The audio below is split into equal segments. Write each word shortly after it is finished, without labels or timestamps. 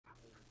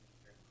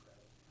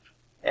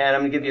and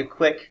I'm going to give you a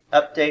quick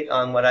update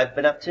on what I've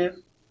been up to.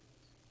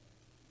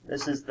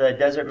 This is the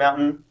Desert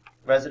Mountain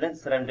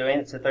residence that I'm doing.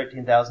 It's a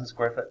 13,000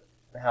 square foot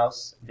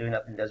house I'm doing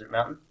up in Desert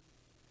Mountain.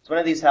 It's one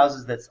of these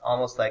houses that's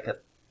almost like a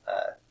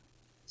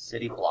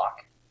city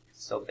block.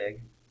 It's so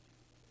big.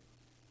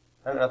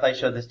 I don't know if I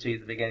showed this to you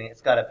at the beginning.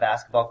 It's got a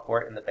basketball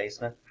court in the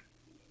basement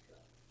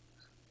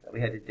that we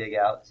had to dig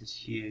out. It's this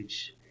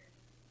huge,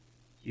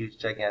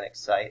 gigantic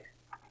site.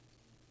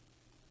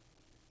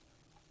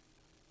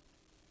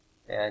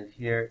 And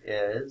here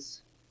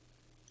is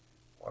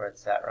where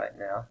it's at right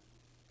now.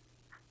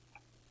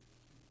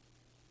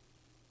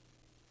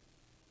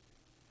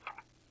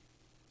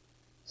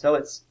 So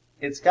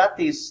it's got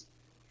these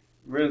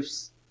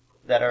roofs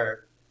that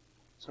are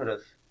sort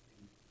of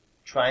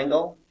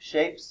triangle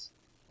shapes,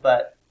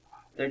 but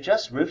they're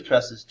just roof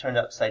trusses turned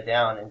upside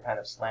down and kind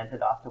of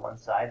slanted off to one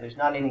side. There's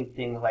not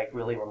anything like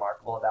really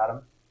remarkable about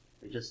them.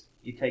 They're just,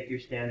 you take your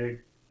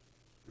standard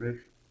roof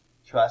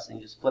truss and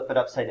you just flip it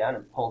upside down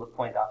and pull the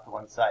point off to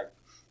one side.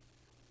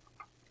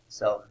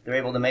 So they're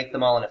able to make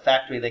them all in a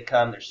factory. They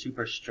come, they're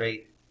super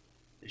straight,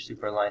 they're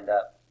super lined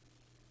up,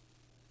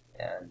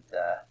 and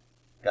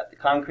got the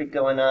concrete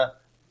going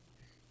up,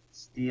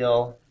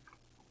 steel.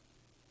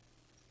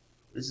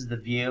 This is the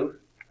view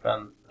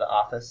from the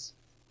office.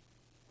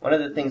 One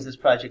of the things this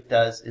project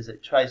does is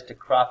it tries to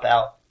crop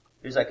out,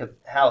 there's like a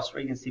house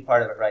where you can see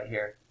part of it right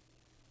here.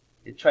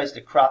 It tries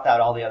to crop out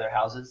all the other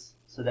houses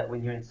so that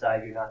when you're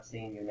inside you're not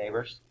seeing your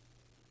neighbors.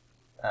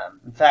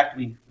 In fact,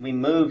 we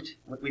moved,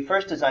 when we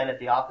first designed it,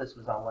 the office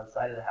was on one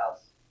side of the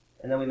house,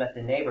 and then we met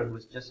the neighbor who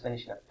was just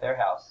finishing up their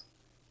house,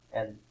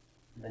 and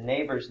the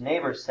neighbor's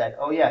neighbor said,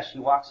 oh yeah, she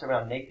walks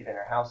around naked in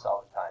her house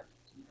all the time.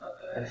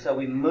 And so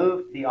we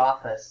moved the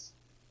office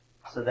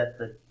so that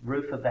the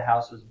roof of the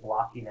house was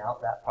blocking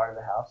out that part of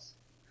the house.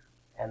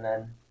 And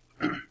then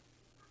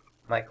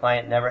my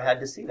client never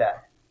had to see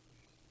that.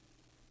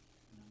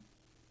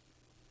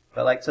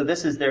 But like, so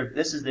this is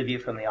the view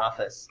from the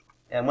office.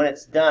 And when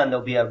it's done,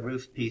 there'll be a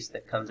roof piece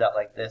that comes out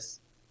like this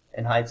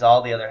and hides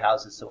all the other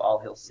houses, so all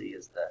he'll see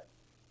is the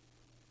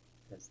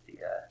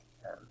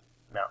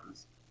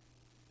mountains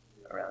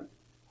around.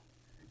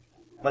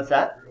 What's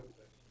that?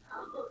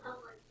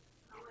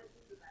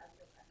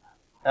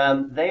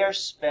 They are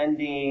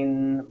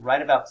spending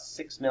right about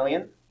 $6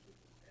 million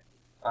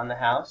on the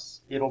house.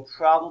 It'll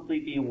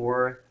probably be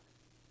worth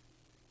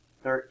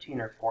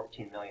 13 or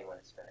 14 million when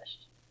it's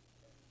finished.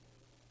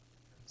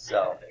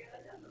 So.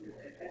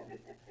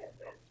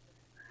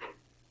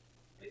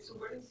 So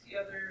where does the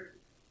other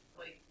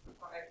like $6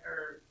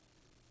 or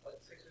 $7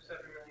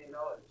 million?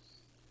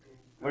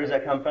 Where does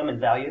that come from in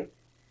value?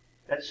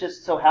 That's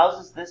just, so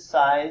houses this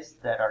size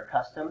that are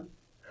custom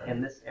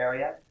in this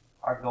area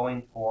are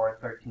going for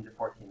 13 to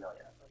 14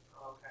 million.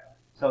 Okay.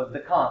 So the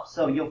comps,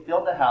 so you'll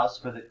build the house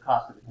for the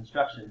cost of the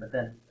construction, but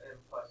then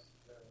plus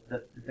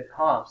the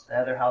comps, the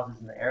other houses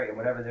in the area,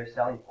 whatever they're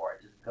selling for,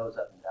 it just goes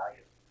up in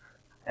value.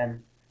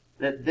 And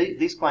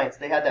these clients,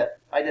 they had that,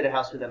 I did a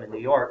house for them in New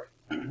York,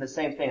 the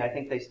same thing. I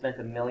think they spent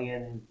 $1.2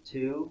 million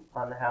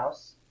on the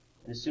house,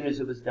 and as soon as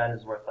it was done, it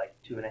was worth like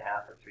 $2.5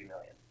 or $3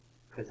 million,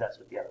 because that's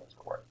what the other ones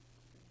were worth.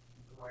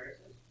 Where is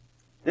this?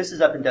 This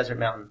is up in Desert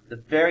Mountain, the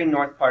very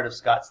north part of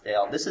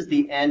Scottsdale. This is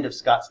the end of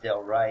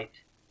Scottsdale right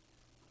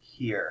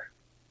here,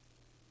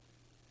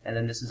 and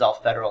then this is all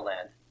federal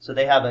land. So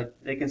they have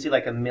they can see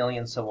like 1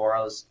 million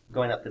saguaros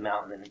going up the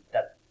mountain, and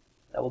that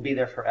will be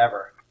there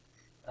forever,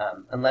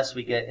 unless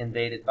we get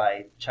invaded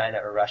by China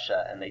or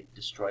Russia and they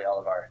destroy all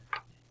of our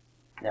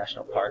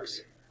national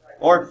parks,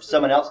 or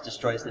someone else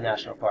destroys the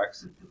national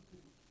parks.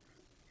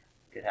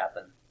 Could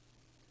happen.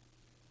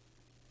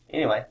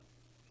 Anyway,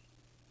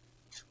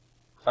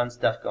 fun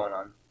stuff going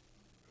on.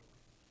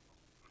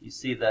 You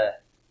see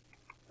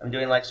I'm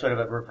doing like sort of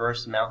a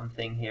reverse mountain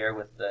thing here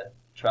with the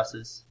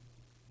trusses.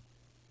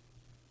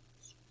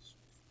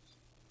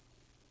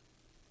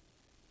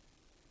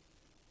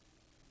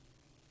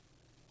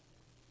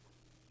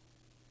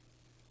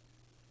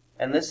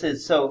 And this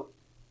is, so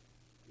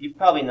you've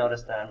probably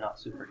noticed that I'm not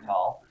super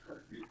tall.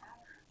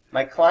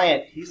 My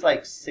client, he's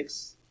like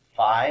 6'5",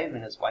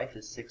 and his wife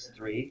is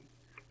 6'3".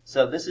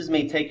 So this is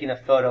me taking a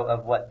photo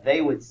of what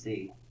they would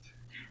see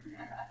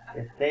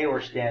if they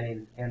were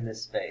standing in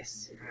this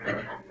space.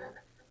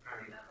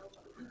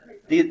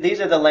 These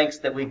are the lengths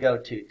that we go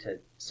to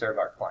serve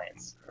our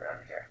clients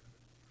around here.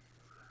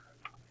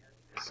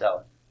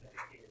 So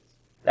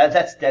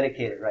that's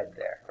dedicated right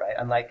there, right?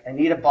 I'm like, I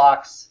need a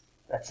box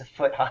that's 1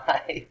 foot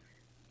high.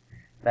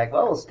 Like,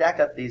 well, we'll stack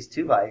up these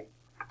 2x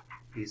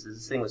pieces.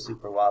 This thing was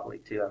super wobbly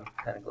too. I'm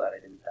kind of glad I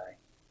didn't die.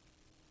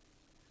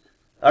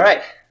 All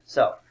right,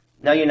 so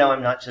now you know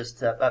I'm not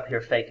just up here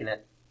faking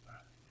it.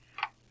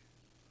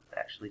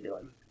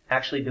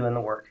 Actually doing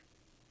the work.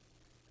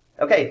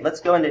 Okay,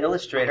 let's go into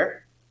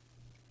Illustrator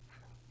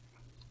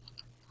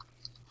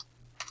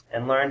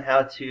and learn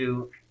how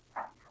to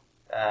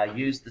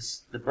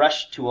use the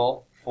brush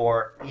tool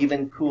for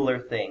even cooler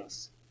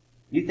things.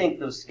 You think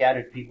those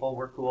scattered people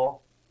were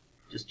cool?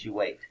 Just you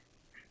wait.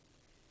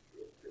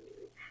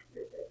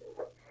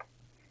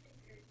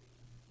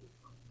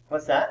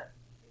 What's that?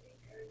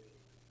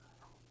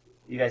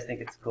 You guys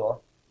think it's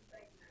cool?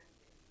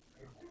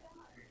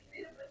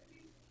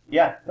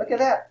 Yeah, look at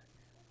that.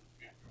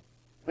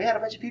 We had a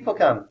bunch of people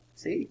come.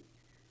 See?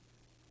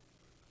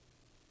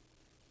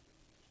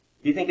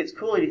 Do you think it's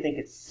cool or do you think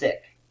it's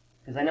sick?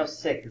 Because I know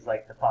sick is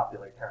like the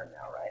popular term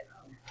now, right?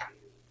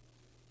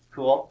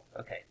 Cool?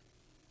 Okay.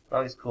 As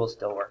long as cool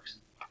still works.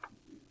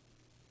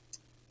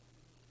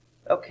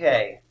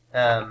 Okay.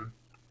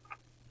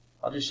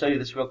 I'll just show you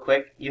this real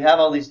quick. You have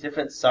all these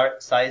different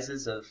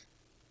sizes of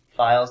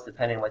files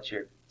depending on what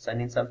you're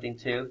sending something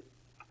to.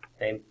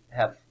 They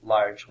have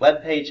large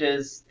web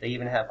pages. They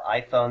even have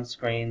iPhone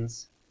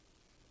screens.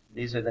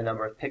 These are the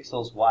number of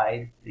pixels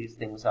wide these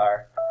things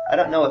are. I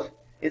don't know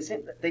if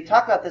they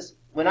talk about this.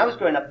 When I was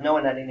growing up, no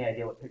one had any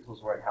idea what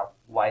pixels were and how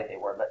wide they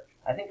were. But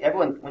I think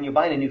everyone, when you're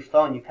buying a new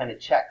phone, you kind of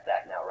check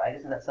that now, right?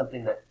 Isn't that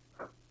something that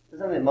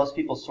most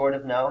people sort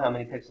of know how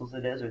many pixels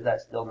it is, or is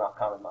that still not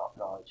common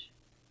knowledge?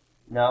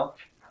 No?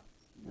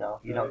 No,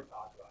 you don't.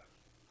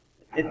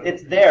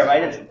 It's there,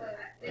 right?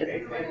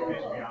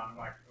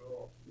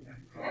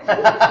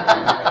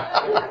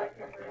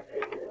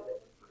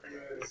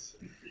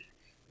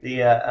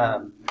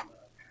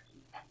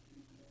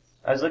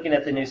 I was looking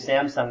at the new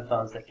Samsung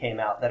phones that came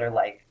out that are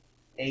like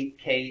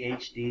 8K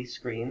HD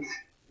screens,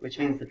 which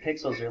means the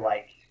pixels are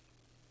like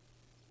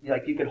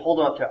you could hold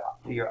them up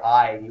to your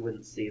eye and you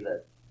wouldn't see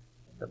the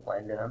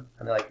blend in them.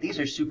 And they're like, these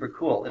are super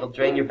cool. It'll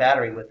drain your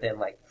battery within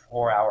like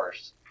 4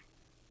 hours.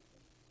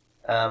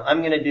 I'm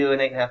going to do an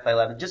 8.5 by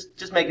 11.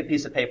 Just make a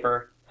piece of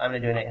paper. I'm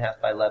going to do an 8.5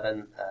 by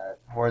 11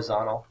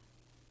 horizontal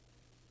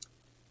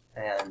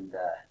and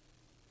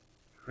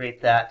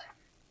create that.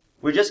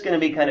 We're just going to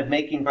be kind of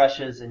making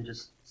brushes and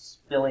just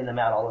spilling them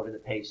out all over the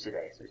page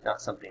today. So it's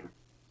not something.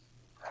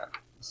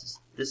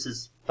 This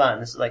is fun.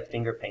 This is like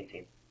finger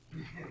painting.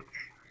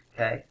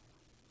 Okay.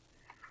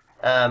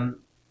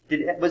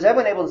 Was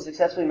everyone able to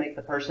successfully make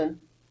the person?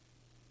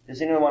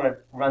 Does anyone want to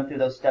run through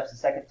those steps a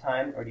second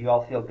time, or do you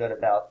all feel good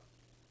about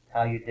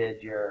how you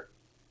did your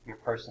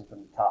person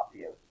from the top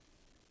view?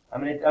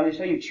 I'm going to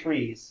show you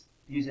trees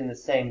using the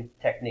same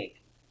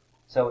technique.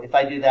 So if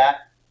I do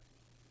that,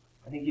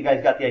 I think you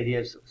guys got the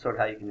idea of sort of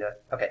how you can do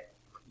it. Okay.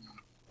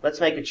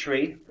 Let's make a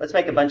tree. Let's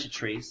make a bunch of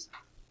trees.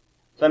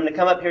 So I'm going to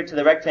come up here to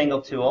the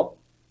rectangle tool,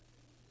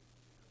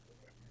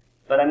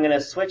 but I'm going to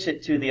switch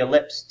it to the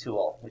ellipse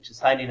tool, which is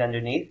hiding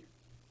underneath.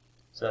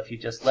 So if you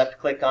just left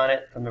click on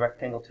it from the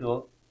rectangle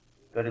tool,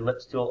 go to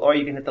ellipse tool, or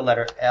you can hit the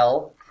letter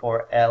L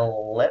for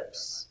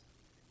ellipse.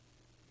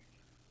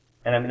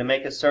 And I'm going to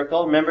make a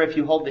circle. Remember, if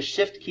you hold the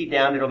shift key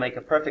down, it'll make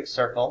a perfect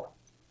circle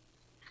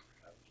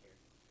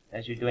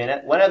as you're doing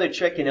it. One other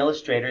trick in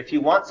Illustrator, if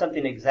you want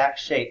something exact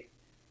shape,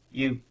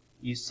 you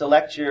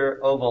select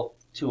your oval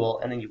tool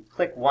and then you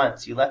click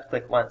once, you left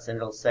click once, and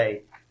it'll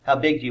say, how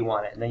big do you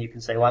want it? And then you can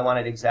say, well, I want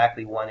it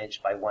exactly 1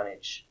 inch by 1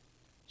 inch.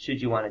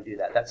 Should you want to do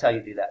that? That's how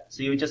you do that.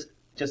 So you just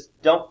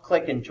don't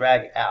click and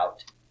drag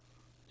out.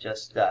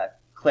 Just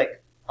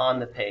click on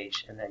the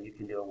page, and then you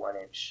can do a 1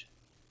 inch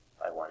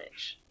by 1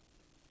 inch.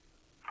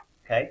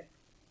 Okay?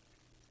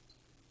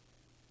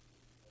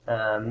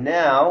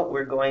 Now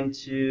we're going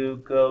to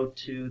go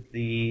to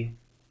the,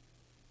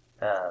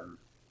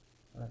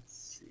 let's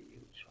see,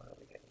 which one are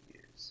we going to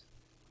use?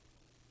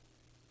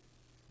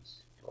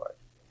 Distort.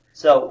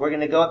 So we're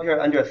going to go up here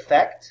under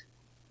Effect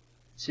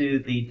to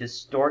the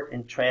Distort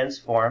and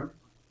Transform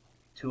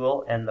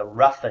tool and the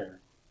Roughen.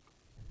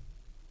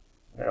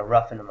 I'm going to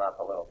roughen them up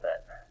a little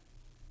bit.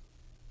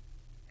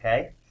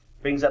 Okay?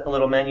 Brings up a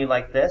little menu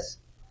like this.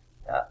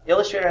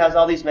 Illustrator has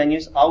all these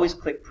menus. Always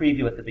click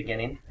Preview at the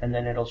beginning, and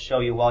then it'll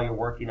show you while you're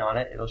working on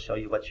it. It'll show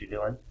you what you're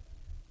doing.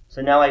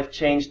 So now I've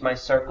changed my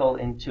circle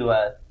into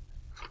a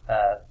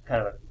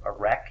kind of a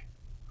rec,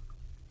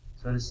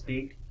 so to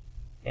speak.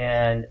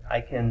 And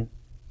I can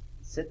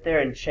sit there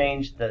and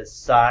change the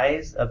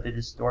size of the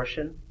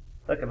distortion.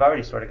 Look, I've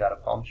already sort of got a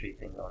palm tree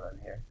thing going on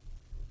here.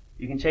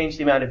 You can change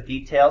the amount of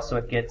detail so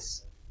it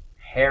gets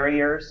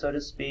hairier, so to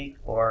speak,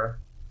 or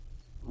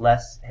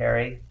less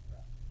hairy.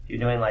 If you're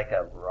doing like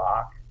a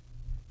rock,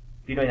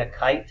 if you're doing a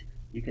kite,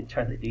 you can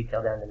turn the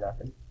detail down to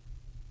nothing.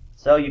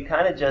 So you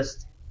kind of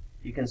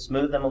you can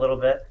smooth them a little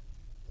bit.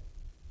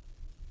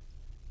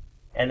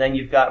 And then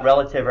you've got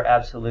relative or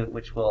absolute,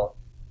 which will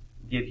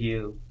give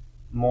you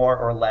more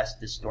or less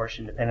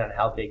distortion depending on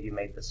how big you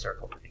made the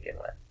circle to begin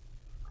with.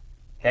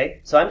 Okay,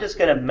 so I'm just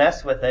going to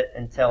mess with it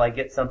until I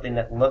get something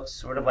that looks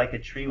sort of like a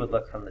tree would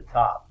look from the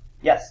top.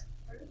 Yes?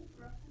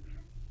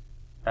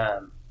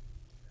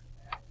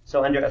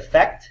 So under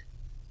Effect,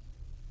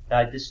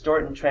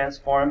 Distort and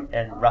Transform,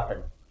 and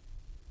Roughen.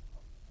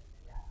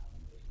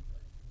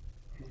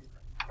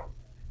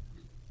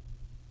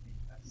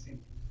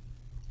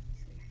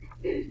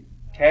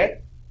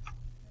 Okay,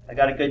 I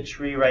got a good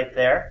tree right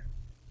there.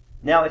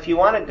 Now, if you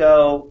want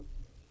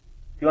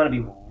to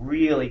be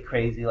really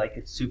crazy, like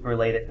it's super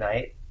late at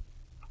night,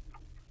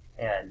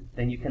 and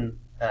then you can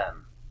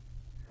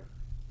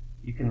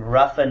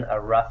roughen a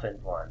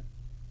roughened one,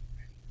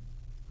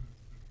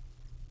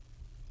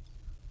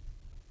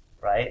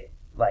 right?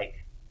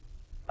 Like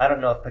I don't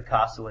know if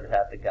Picasso would have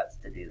had the guts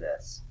to do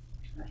this.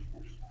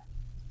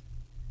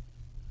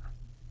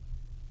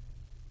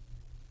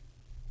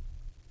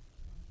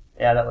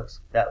 Yeah, that looks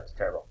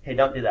terrible. Hey,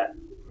 don't do that.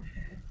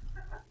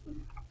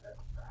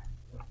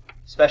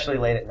 Especially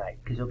late at night,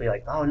 because you'll be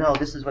like, oh no,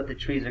 this is what the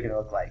trees are going to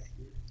look like.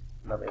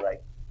 And they'll be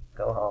like,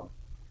 go home.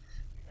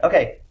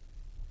 Okay.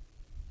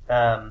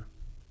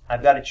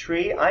 I've got a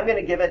tree. I'm going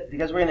to give it,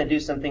 because we're going to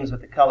do some things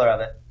with the color of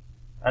it,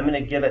 I'm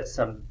going to give it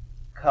some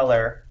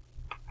color,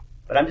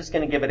 but I'm just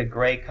going to give it a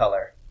gray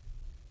color.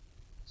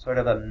 Sort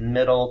of a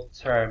middle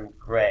term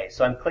gray.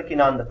 So I'm clicking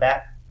on the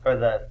back, or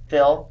the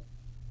fill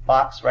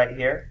box right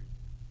here.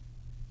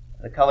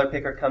 The color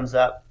picker comes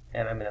up,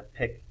 and I'm going to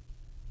pick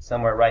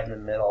somewhere right in the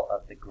middle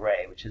of the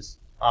gray, which is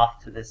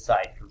off to this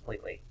side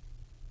completely.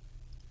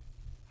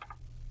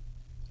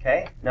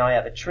 Okay, now I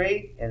have a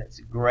tree, and it's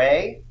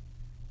gray.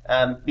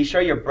 Be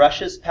sure your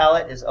brushes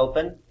palette is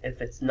open. If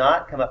it's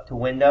not, come up to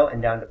Window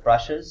and down to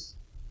Brushes,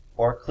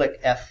 or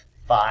click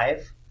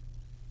F5.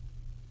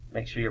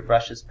 Make sure your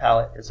brushes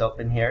palette is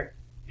open here.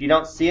 If you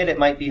don't see it, it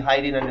might be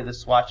hiding under the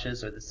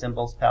swatches or the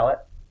symbols palette.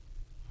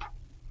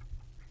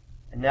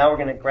 And now we're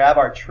going to grab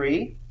our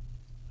tree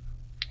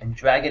and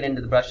drag it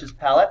into the brushes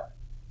palette.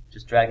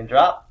 Just drag and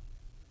drop.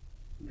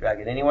 Drag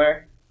it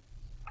anywhere.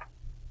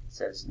 It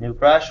says new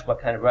brush.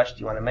 What kind of brush do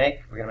you want to make?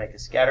 We're going to make a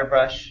scatter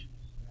brush.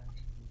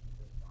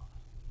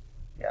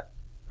 Yeah.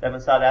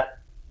 Everyone saw that?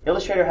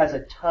 Illustrator has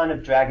a ton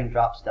of drag and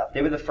drop stuff.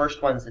 They were the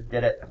first ones that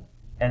did it,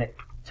 and it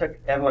took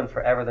everyone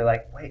forever. They're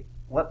like, wait,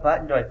 what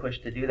button do I push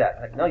to do that?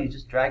 I'm like, no, you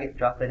just drag it,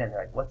 drop it in.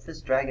 They're like, what's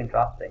this drag and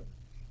drop thing?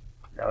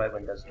 Now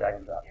everyone does drag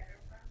and drop.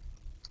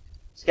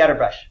 Scatter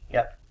brush,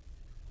 yep.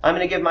 I'm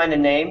going to give mine a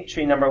name,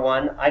 tree number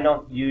 1. I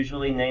don't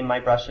usually name my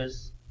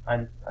brushes.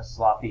 I'm a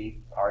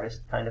sloppy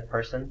artist kind of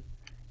person,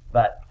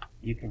 but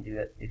you can do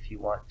it if you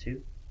want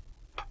to.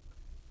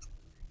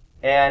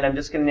 And I'm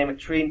just going to name it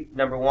tree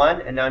number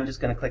 1, and now I'm just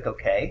going to click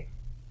OK.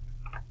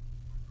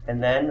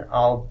 And then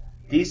I'll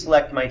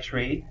deselect my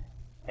tree,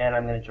 and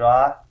I'm going to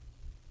draw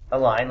a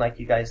line like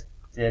you guys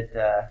did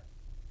the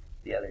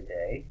other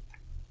day.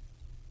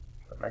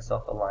 Put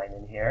myself a line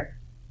in here.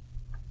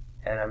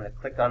 And I'm going to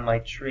click on my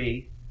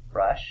tree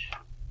brush,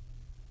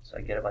 so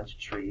I get a bunch of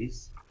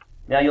trees.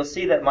 Now you'll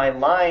see that my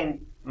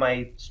line,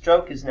 my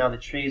stroke is now the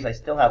trees. I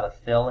still have a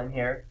fill in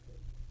here,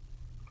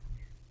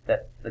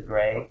 that's the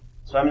gray.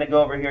 So I'm going to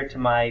go over here to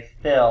my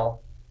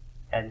fill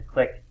and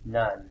click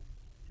None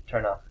to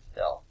turn off the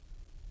fill.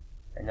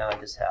 And now I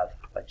just have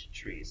a bunch of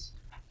trees.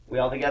 We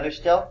all together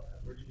still?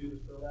 Where'd you do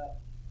the fill at?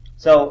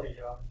 So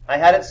I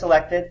had it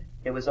selected.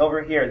 It was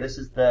over here. This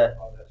is the,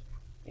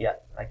 yeah,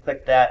 I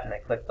clicked that and I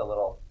clicked the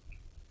little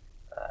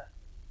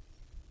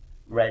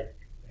red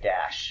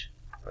dash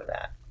for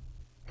that.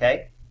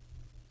 Okay?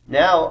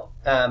 Now,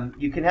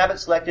 you can have it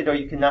selected or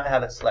you cannot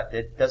have it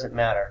selected. It doesn't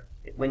matter.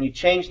 When you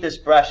change this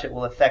brush, it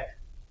will affect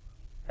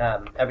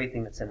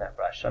everything that's in that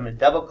brush. So I'm going to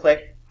double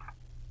click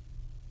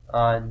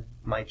on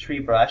my tree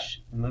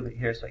brush and move it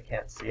here so I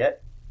can't see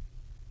it.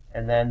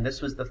 And then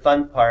this was the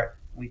fun part.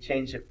 We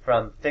change it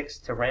from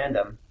fixed to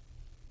random.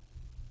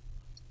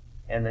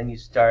 And then you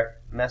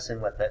start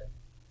messing with it.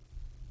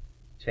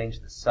 Change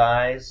the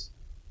size.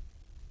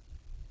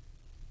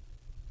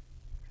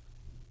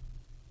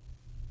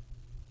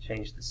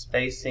 Change the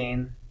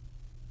spacing.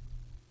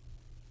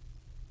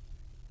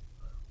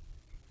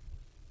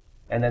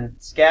 And then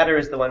scatter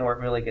is the one where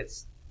it really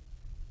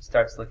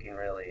starts looking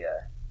really,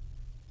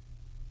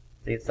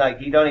 see, it's like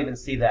you don't even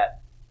see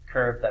that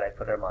curve that I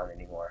put them on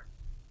anymore.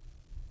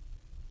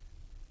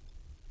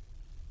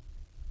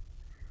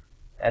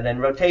 And then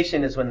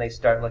rotation is when they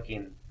start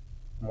looking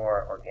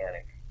more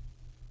organic.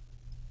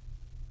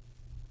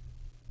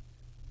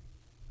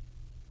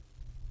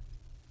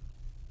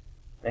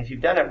 And if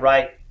you've done it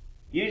right,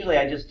 usually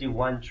I just do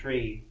one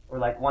tree, or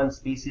like one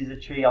species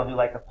of tree. I'll do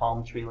like a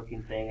palm tree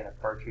looking thing and a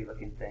fir tree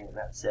looking thing, and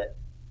that's it.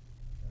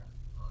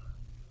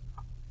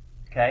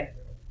 Okay?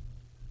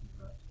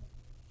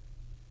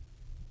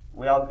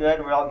 We all good?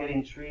 We're all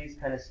getting trees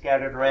kind of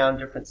scattered around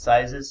different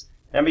sizes.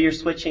 Remember, you're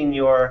switching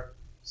your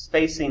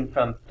spacing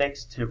from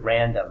fixed to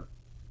random.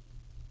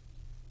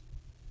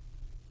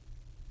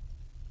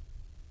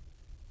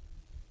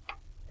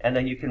 And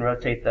then you can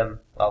rotate them.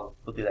 Well,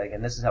 we'll do that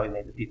again. This is how we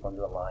made the people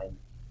into a line.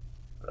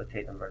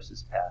 Rotate them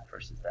versus path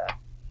versus that.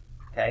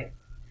 Okay?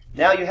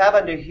 Now you have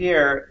under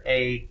here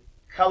a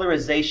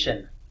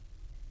colorization.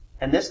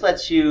 And this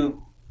lets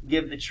you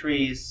give the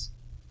trees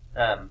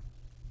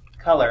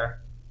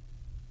color.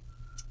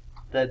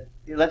 It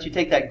lets you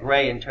take that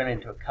gray and turn it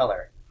into a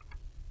color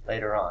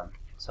later on.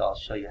 So I'll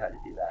show you how to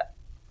do that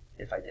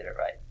if I did it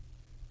right.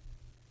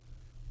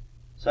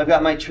 So I've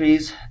got my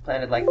trees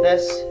planted like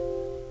this.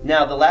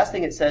 Now the last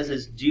thing it says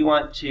is, do you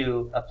want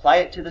to apply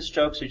it to the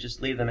strokes or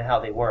just leave them how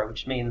they were?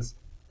 Which means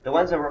the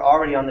ones that were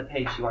already on the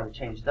page, you want to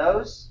change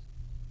those?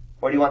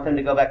 Or do you want them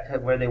to go back to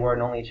where they were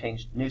and only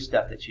change new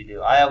stuff that you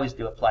do? I always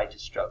do apply to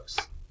strokes.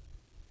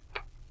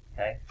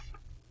 Okay.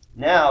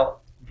 Now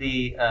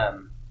the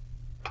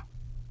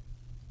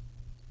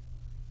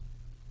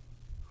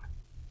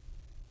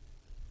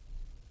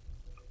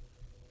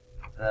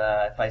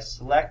if I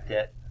select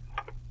it,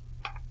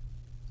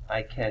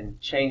 I can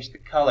change the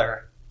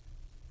color.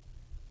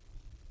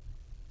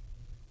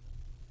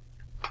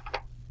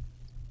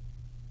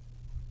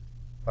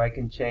 Or I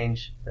can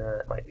change,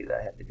 it might be that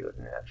I have to do it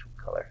in an actual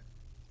color.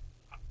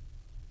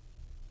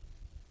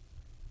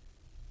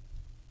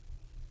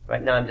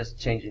 Right now I'm just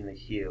changing the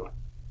hue.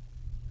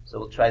 So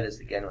we'll try this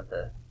again with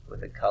the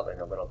color in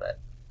a little bit.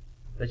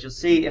 But you'll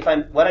see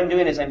what I'm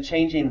doing is I'm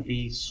changing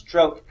the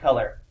stroke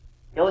color.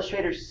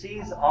 Illustrator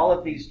sees all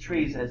of these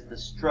trees as the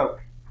stroke.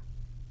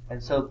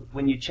 And so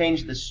when you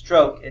change the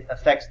stroke, it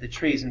affects the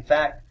trees. In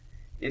fact,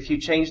 if you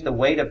change the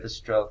weight of the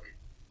stroke,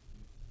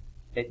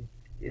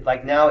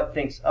 like now it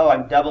thinks, oh,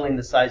 I'm doubling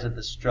the size of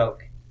the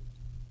stroke.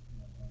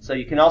 So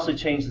you can also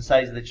change the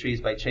size of the trees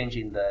by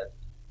changing the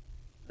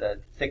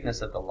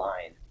thickness of the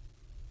line.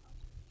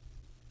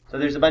 So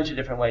there's a bunch of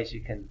different ways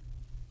you can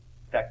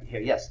affect it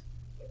here. Yes?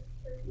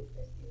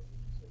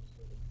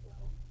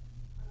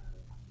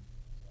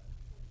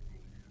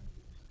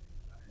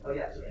 Oh,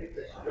 yeah, so keep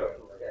the stroke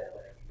instead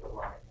of the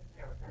line.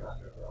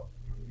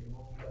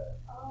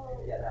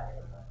 Yeah, that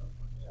one.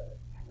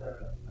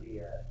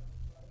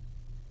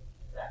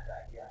 That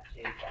guy, yeah,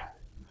 change that.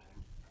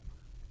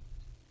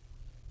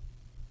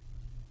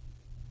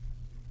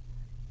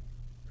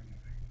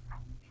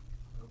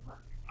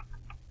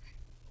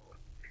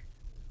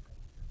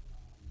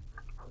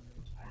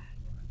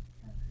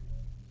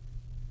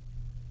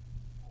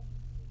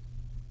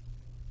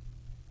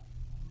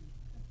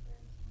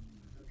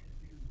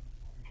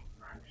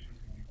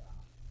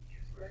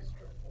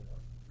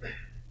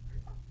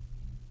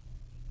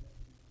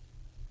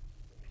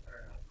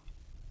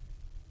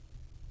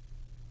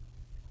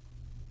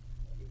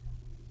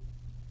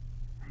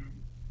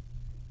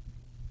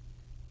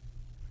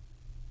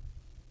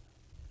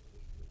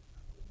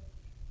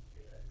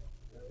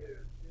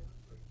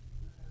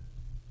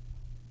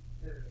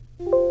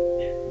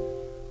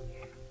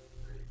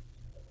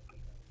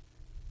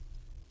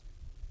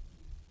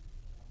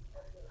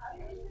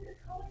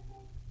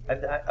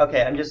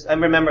 Okay,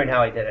 I'm remembering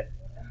how I did it,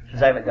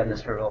 because I haven't done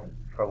this for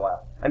a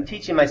while. I'm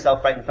teaching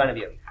myself right in front of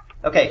you.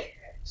 Okay,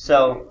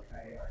 so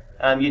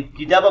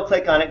you double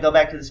click on it, go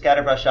back to the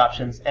scatter brush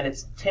options, and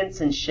it's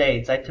tints and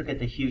shades. I took it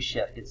to hue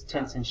shift. It's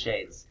tints and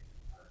shades.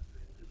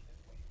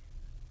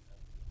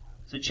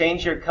 So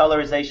change your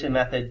colorization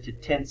method to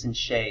tints and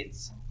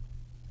shades.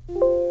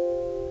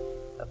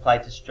 Apply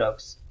to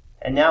strokes.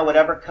 And now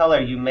whatever color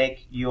you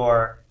make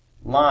your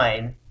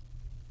line,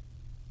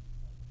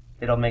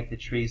 it'll make the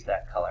trees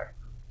that color.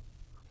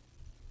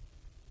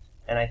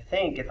 And I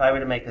think if I were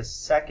to make a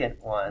second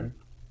one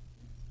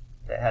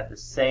that had the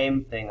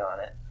same thing on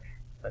it,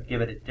 but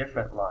give it a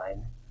different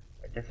line,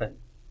 a different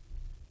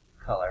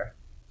color.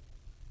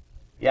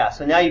 Yeah,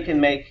 so now you can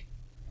make,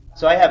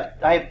 so I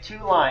have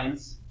two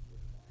lines.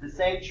 The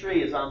same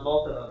tree is on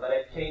both of them, but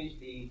I've changed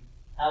the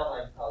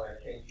outline color,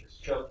 changed the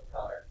stroke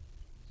color.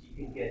 So you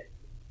can get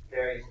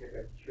various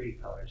different tree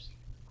colors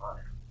on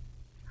it.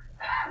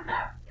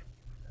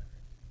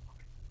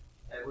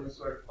 Everyone's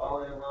sort of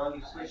following along.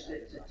 You switched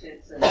it to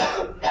tints and...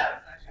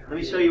 Let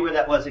me show you where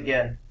that was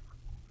again.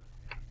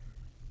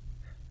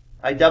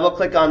 I double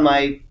click on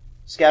my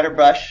scatter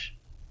brush.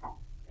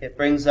 It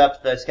brings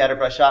up the scatter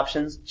brush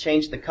options.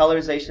 Change the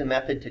colorization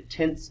method to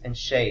tints and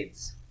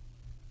shades.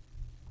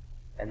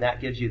 And that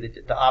gives you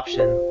the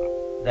option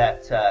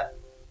that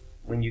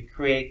when you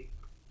create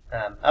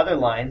other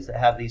lines that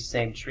have these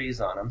same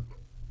trees on them,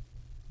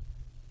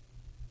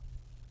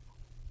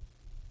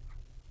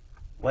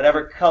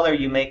 whatever color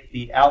you make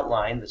the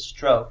outline, the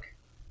stroke,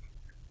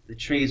 the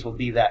trees will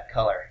be that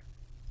color.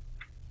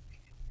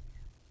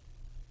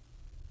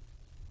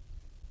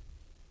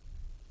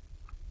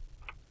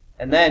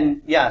 And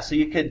then, yeah, so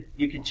you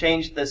could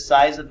change the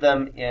size of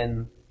them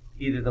in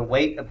either the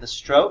weight of the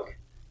stroke.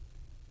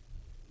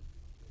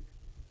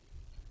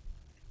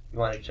 You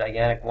wanted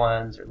gigantic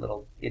ones or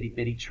little itty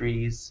bitty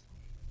trees.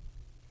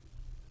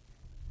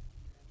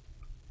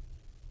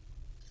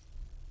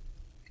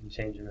 You can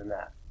change them in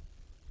that.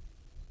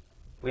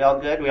 We all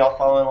good? We all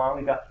following along?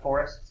 We got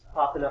forests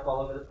popping up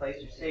all over the place.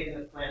 You're saving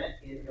the planet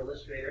in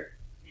Illustrator.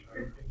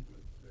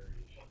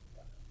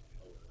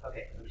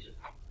 Okay, let me show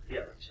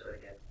it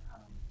again.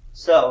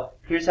 So,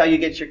 here's how you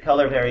get your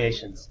color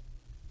variations.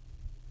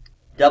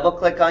 Double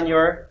click on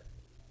your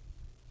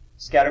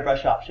scatter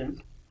brush options.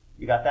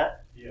 You got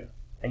that? Yeah.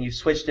 And you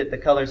switched the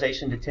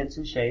colorization to tints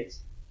and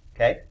shades.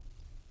 Okay?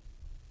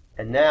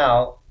 And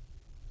now,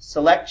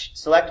 select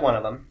one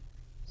of them.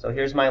 So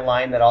here's my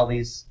line that all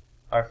these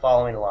are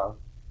following along.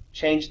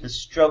 Change the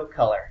stroke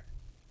color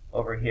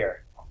over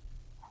here.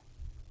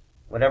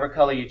 Whatever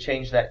color you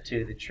change that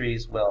to, the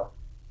trees will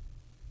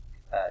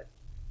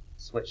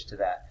switch to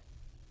that.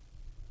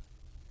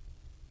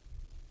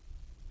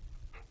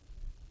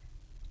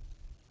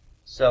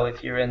 So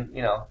if you're in,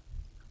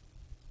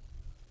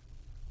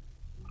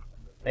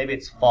 maybe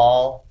it's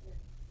fall.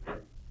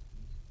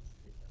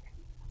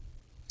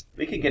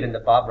 We could get into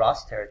Bob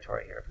Ross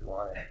territory here if we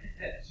wanted.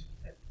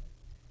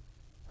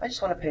 I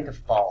just want to paint a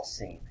fall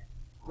scene.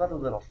 Love a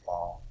little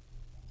fall.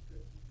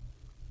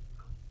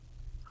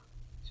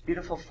 It's a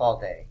beautiful fall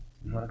day.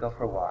 You want to go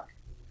for a walk.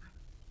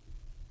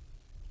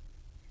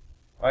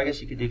 Or I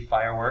guess you could do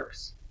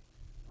fireworks.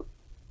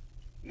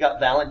 You got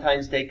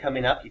Valentine's Day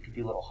coming up. You could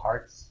do little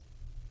hearts.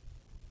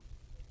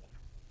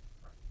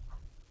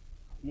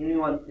 If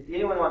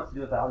anyone wants to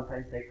do a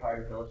Valentine's Day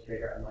card as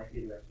Illustrator, I'd like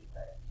you to mention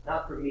that.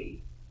 Not for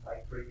me,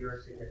 like for your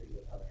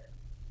significant other.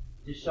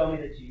 Just show me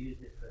that you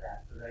used it for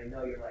that, so that I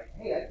know you're like,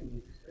 hey, I can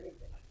use this for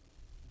anything.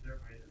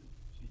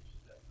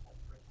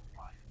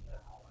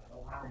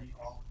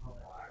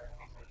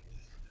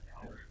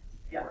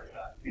 Yeah.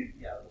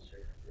 Yeah,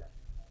 Illustrator. Yeah.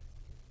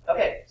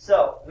 Okay,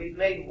 so we've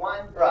made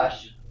one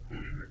brush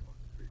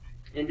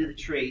into the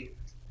tree.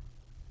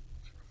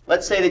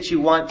 Let's say that you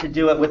want to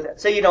do it with,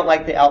 say you don't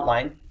like the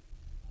outline.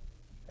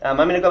 I'm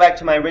going to go back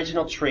to my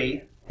original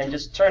tree and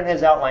just turn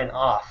his outline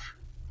off.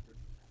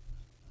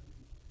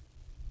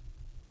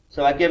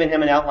 So I've given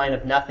him an outline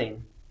of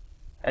nothing.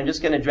 I'm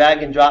just going to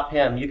drag and drop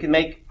him. You can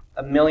make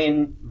a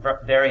million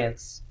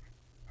variants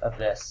of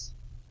this.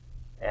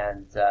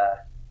 And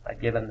I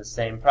give him the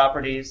same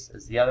properties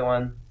as the other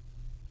one.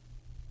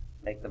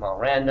 Make them all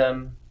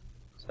random,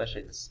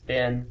 especially the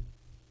spin.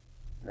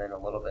 And then a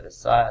little bit of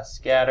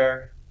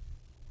scatter.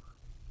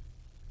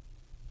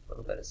 A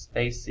little bit of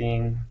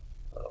spacing.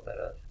 A little bit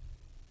of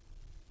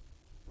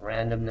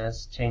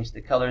randomness. Change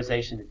the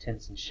colorization to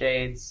tints and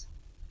shades.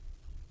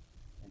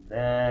 And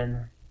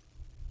then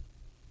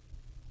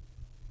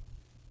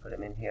put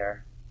them in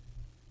here.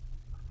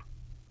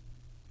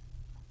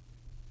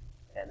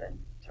 And then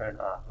turn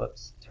off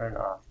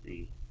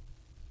the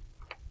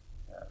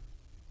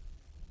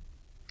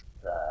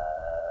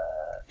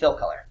fill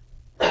color.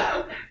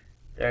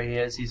 There he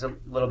is. He's a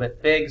little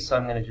bit big, so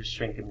I'm going to just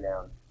shrink him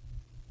down.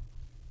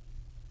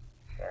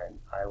 And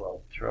I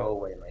will throw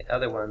away my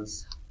other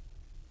ones.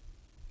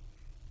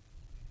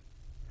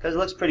 Because it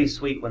looks pretty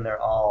sweet when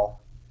they're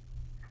all,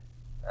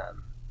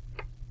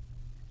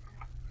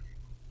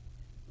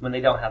 when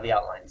they don't have the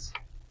outlines.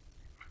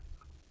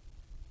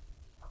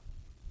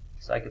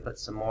 So I could put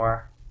some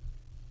more.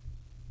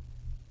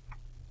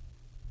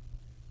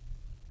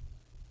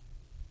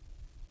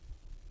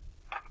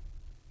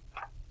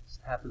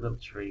 Just have a little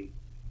tree.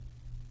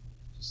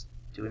 Just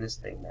doing his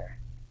thing there.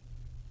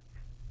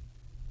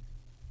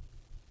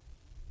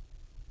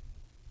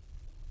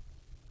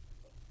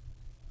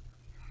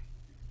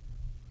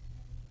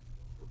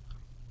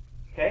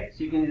 Okay,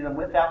 so you can do them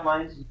with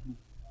outlines, you can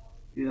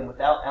do them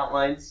without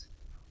outlines.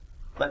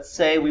 Let's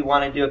say we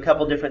want to do a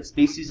couple different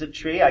species of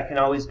tree. I can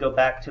always go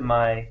back to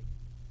I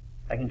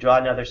can draw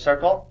another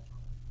circle.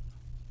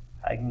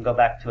 I can go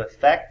back to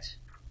Effect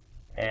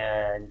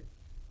and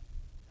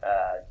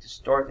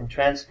Distort and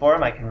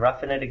Transform. I can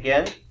roughen it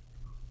again.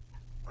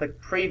 Click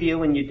Preview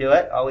when you do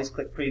it. Always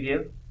click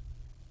Preview.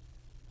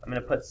 I'm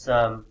going to put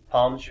some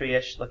palm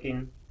tree-ish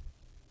looking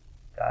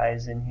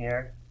guys in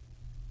here.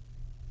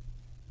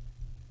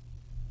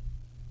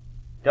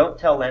 Don't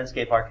tell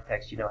landscape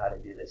architects you know how to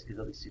do this because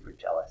they'll be super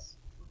jealous.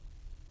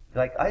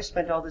 They're like, I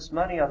spent all this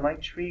money on my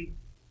tree,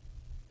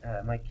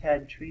 my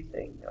CAD tree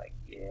thing. You're like,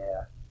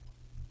 yeah,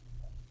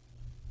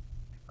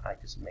 I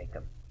just make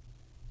them.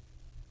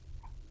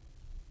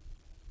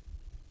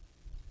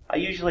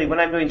 When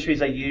I'm doing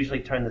trees, I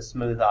usually turn the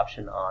smooth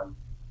option on.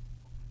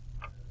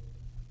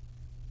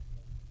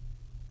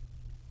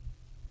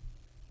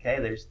 Okay,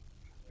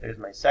 there's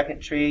my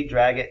second tree.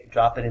 Drag it,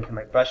 drop it into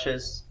my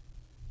brushes.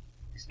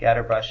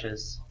 Scatter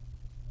brushes,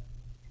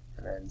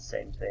 and then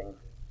same thing,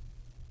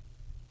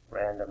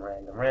 random,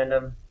 random,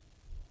 random.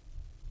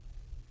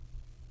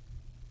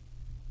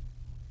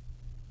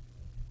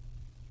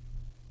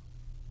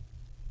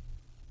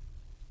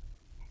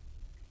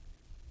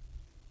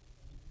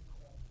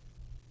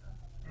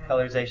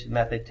 Colorization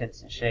method,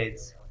 tints and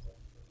shades.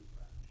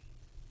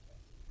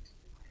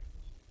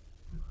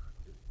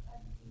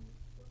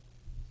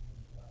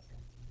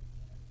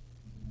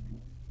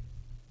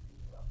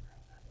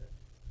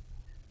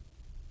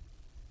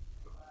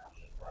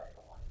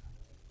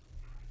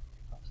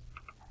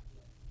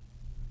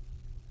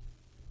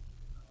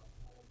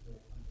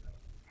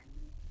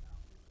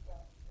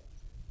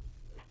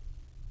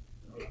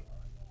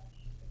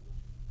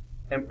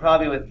 And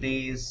probably with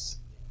these,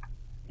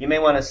 you may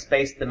want to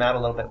space them out a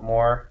little bit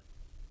more.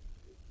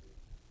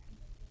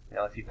 You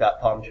know, if you've got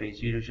palm trees,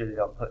 you usually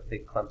don't put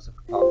big clumps of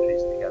palm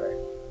trees together.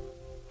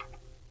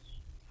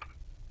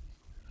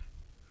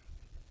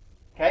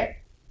 Okay?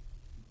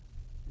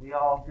 We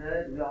all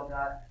good? We all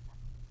got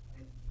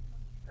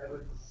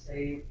everyone to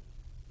save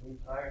the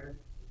environment?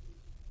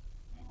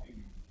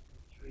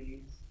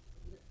 Trees.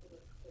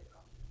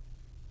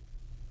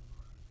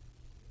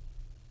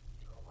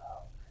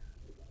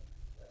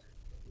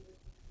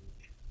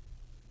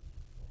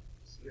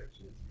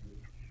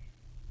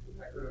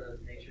 Like one of those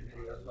nature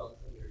videos, all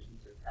the sea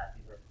urchins are happy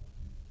with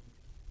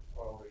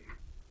forward.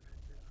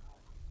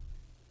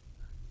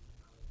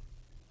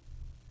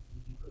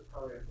 Did you put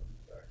color in from the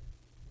start?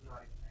 No,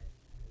 I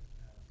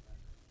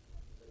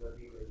so what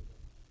you were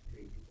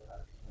three people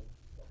have to swim.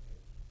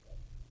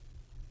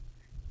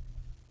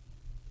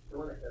 The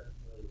one that doesn't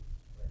really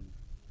swim.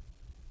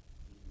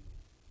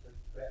 The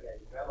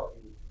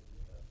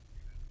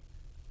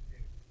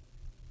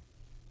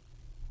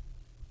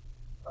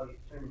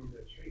turned into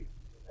a tree.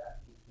 That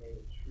we made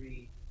a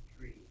tree.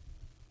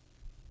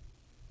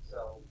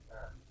 So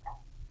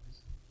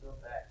just go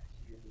back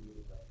to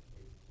page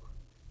 1.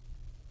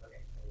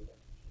 Okay, there you go.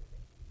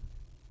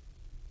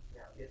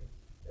 Now get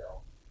into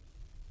fill.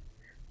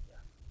 Yeah.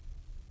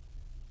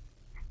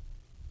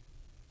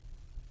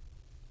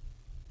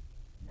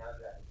 Now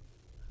drag it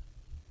into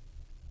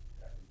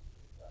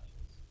the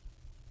brushes.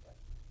 Yeah.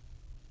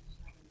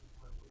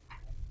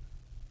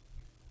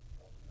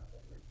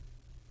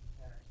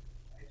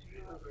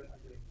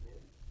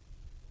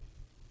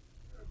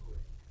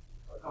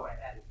 Oh, I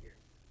added here.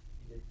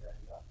 You did drag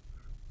it up.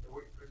 It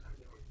worked the first time, it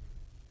didn't work.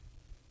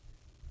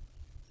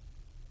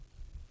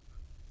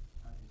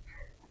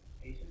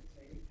 Patience,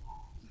 maybe?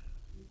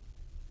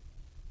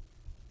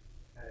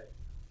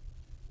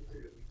 It's a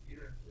good, you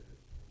don't have to.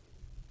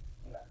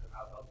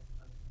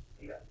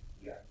 You got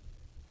it.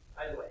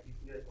 Either way, you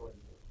can do it the way you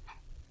do it.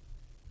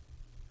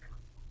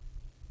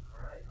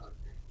 All right.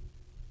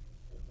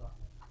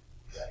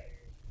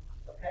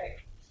 Okay.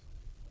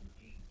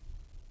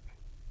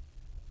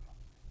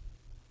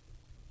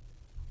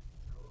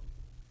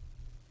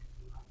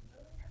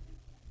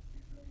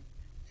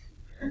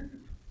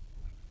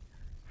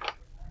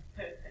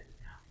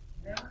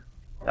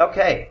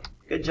 Okay,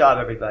 good job,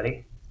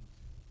 everybody.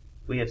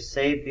 We have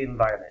saved the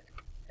environment,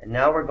 and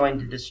now we're going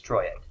to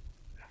destroy it.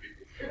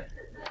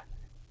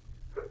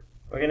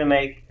 We're going to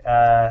make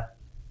a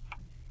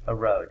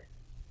road.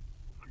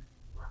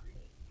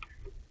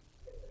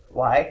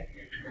 Why?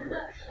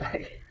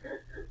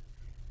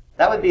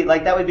 That would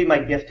be my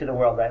gift to the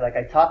world, right? Like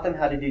I taught them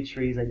how to do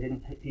trees, I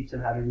didn't teach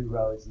them how to do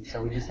roads, and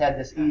so we just had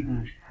this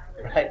Eden,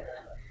 right?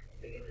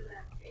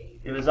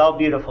 It was all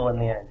beautiful in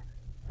the end.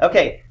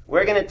 Okay,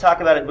 we're going to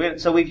talk about it.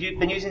 So we've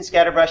been using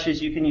scatter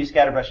brushes. You can use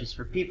scatter brushes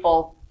for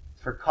people,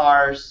 for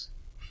cars,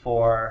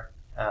 for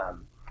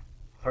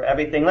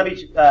everything. Let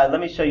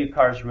me show you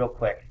cars real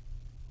quick.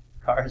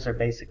 Cars are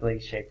basically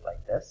shaped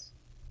like this.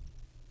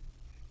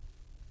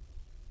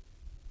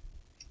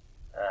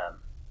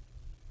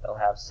 They'll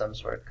have some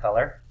sort of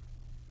color,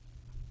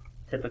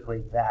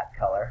 typically that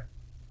color,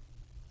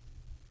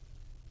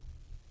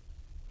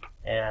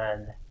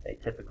 and they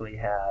typically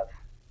have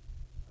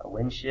a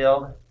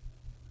windshield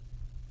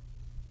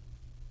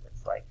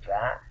that's like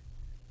that,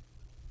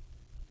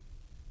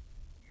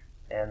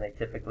 and they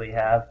typically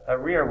have a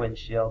rear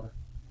windshield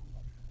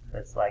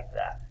that's like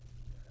that.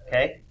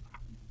 Okay?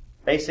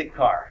 Basic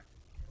car.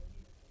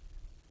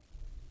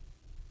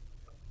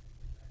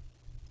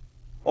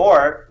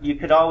 Or you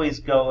could always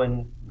go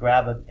and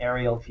grab an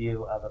aerial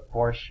view of a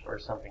Porsche or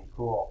something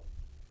cool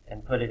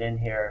and put it in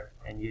here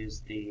and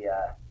use the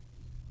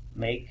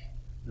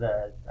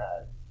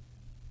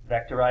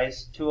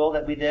vectorize tool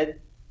that we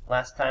did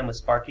last time with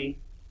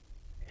Sparky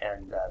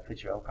and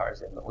put your own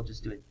cars in. But we'll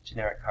just do a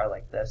generic car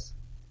like this.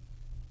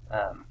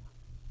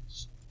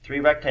 3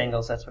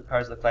 rectangles, that's what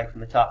cars look like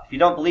from the top. If you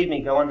don't believe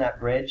me, go on that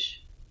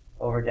bridge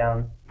over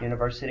down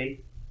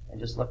University and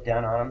just look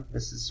down on them.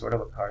 This is sort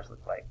of what cars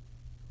look like.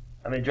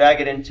 I'm going to drag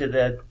it into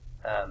the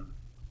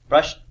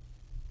brush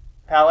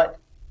palette.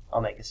 I'll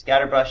make a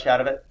scatter brush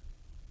out of it.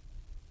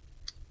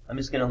 I'm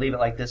just going to leave it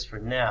like this for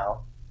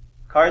now.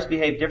 Cars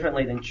behave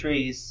differently than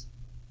trees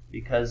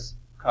because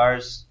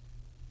cars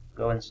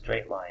go in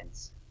straight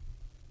lines.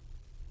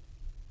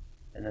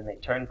 And then they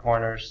turn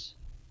corners,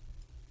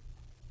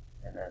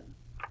 and then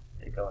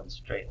they go in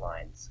straight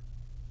lines.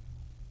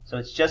 So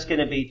it's just going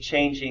to be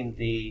changing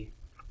the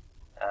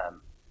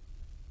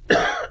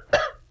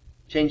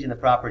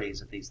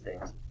properties of these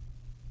things.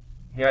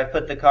 Here I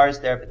put the cars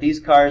there, but these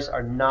cars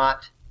are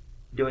not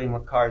doing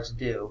what cars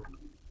do.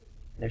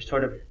 They're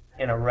sort of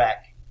in a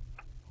wreck.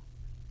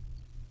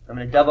 I'm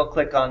going to double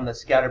click on the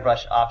scatter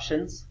brush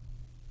options,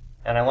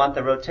 and I want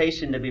the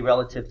rotation to be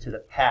relative to the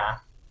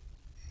path.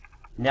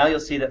 Now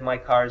you'll see that my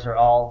cars are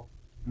all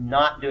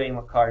not doing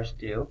what cars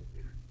do.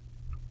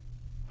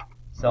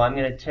 So I'm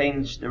going to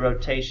change the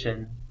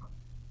rotation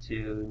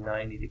to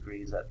 90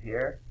 degrees up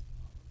here.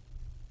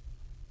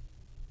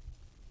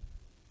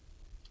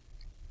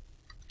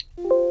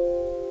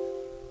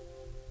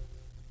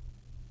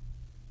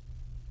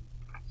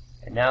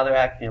 And now they're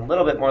acting a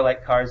little bit more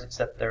like cars,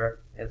 except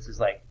this is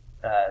like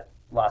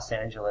Los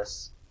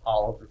Angeles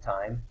all of the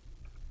time.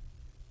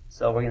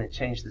 So we're going to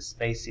change the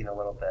spacing a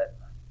little bit.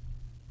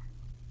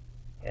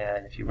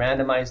 And if you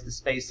randomize the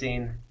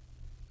spacing,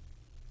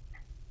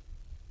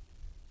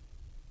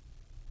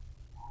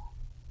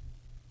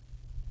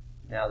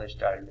 now they're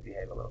starting to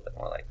behave a little bit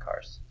more like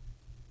cars.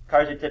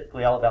 Cars are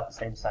typically all about the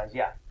same size.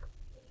 Yeah?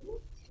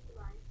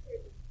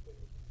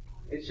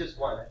 It's just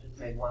one. I just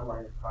made one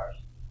line of cars.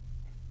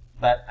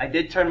 But I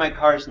did turn my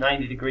cars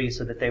 90 degrees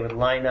so that they would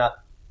line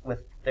up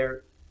with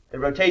the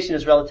rotation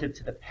is relative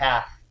to the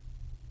path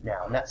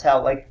now. And that's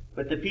how, like,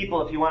 with the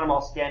people, if you want them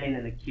all standing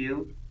in a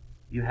queue,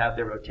 you have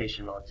their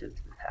rotation relative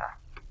to the path.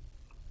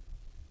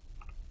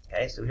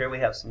 Okay, so here we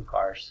have some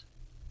cars.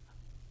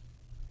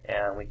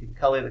 And we can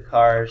color the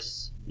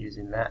cars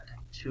using that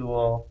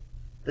tool.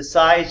 The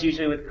size,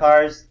 usually with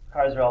cars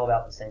are all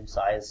about the same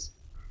size.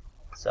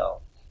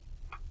 So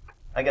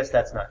I guess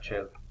that's not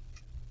true.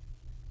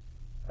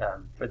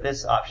 For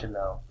this option,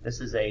 though, this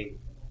is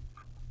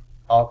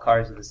all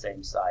cars are the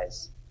same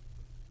size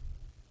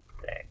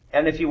thing.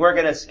 And if you were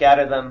going to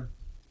scatter them,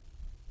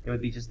 it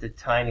would be just a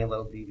tiny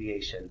little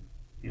deviation.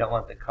 You don't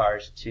want the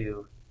cars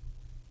too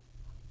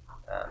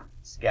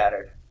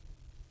scattered,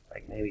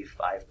 like maybe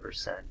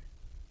 5%.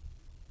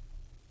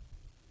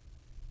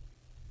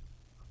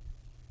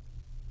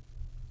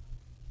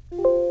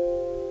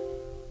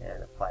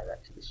 And apply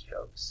that to the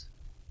strokes.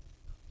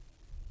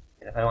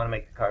 And if I want to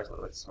make the cars a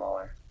little bit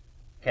smaller.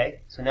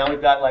 Okay, so now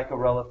we've got like a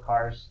row of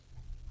cars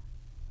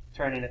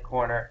turning a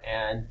corner,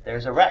 and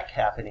there's a wreck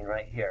happening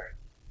right here.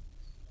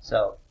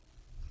 So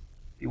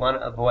if you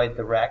want to avoid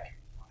the wreck,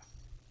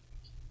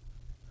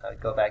 I would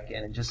go back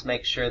in and just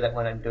make sure that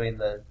when I'm doing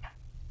the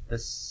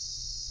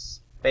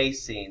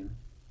spacing,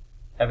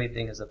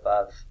 everything is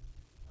above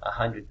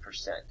 100%.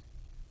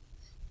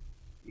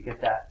 You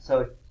get that?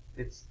 So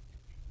if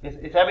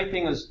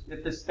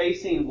the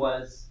spacing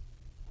was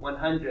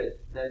 100,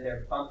 then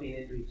they're bumping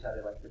into each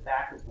other. Like the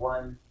back of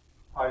one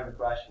part of the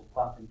brush will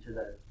bump into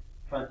the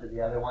front of the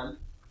other one.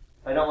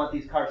 If I don't want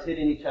these cars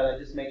hitting each other,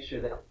 just make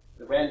sure that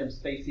the random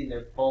spacing,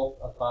 they're both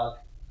above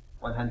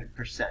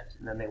 100%,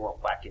 and then they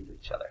won't whack into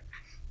each other.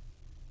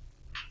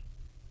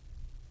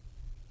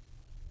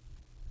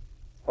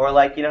 Or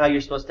like, you know how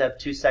you're supposed to have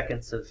 2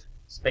 seconds of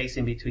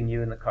spacing between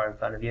you and the car in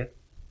front of you?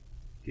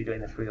 If you're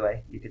doing the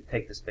freeway, you could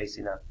take the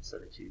spacing up so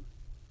that you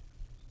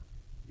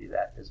do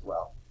that as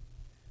well.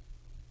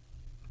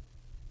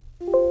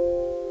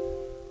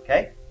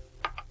 Okay?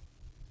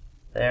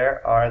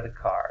 There are the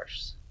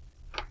cars.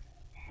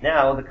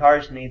 Now the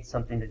cars need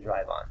something to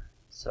drive on.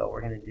 So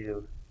we're going to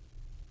do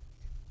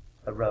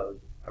a road.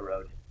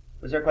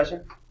 Was there a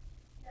question?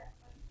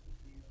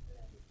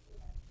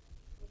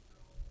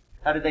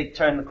 How did they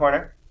turn the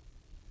corner?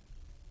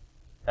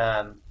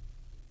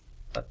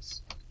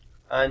 Oops.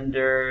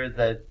 Under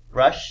the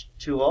brush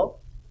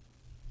tool,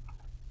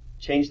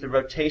 change the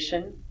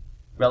rotation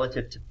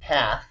relative to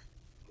path.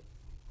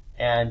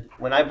 And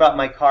when I brought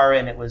my car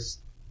in, it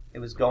was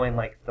going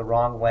like the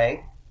wrong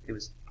way. It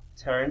was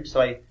turned. So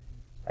I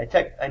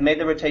made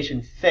the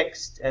rotation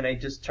fixed, and I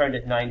just turned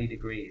it 90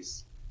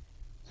 degrees.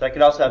 So I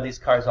could also have these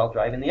cars all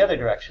drive in the other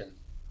direction.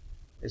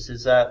 This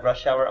is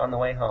rush hour on the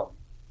way home.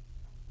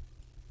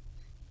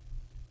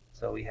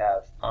 So we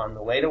have on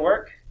the way to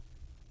work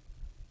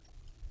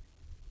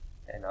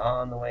and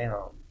on the way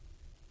home.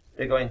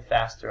 They're going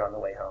faster on the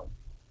way home.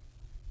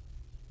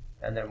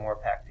 And they're more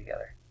packed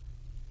together.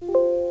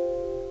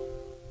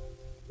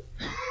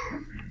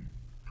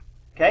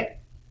 Okay?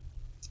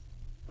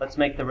 Let's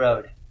make the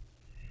road.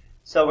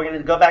 So we're going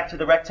to go back to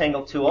the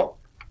rectangle tool.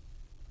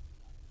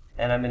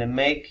 And I'm going to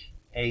make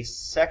a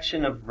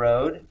section of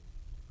road.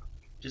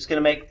 Just going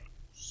to make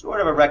sort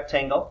of a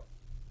rectangle.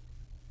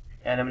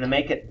 And I'm going to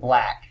make it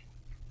black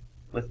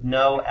with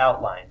no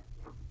outline.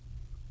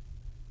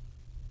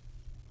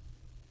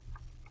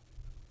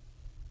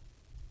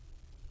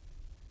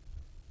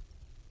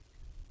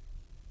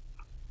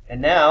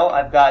 And now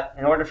I've got,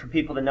 in order for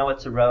people to know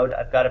it's a road,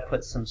 I've got to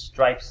put some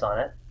stripes on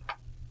it.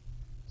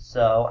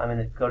 So I'm going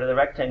to go to the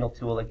rectangle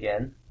tool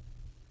again,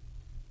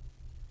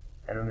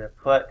 and I'm going to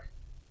put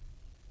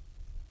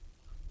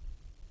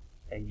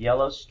a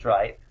yellow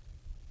stripe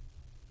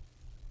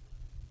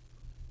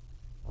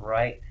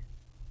right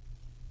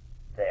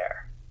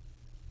there.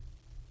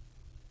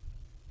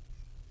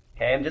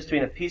 Okay, I'm just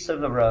doing a piece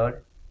of the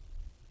road.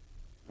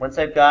 Once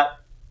I've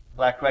got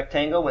black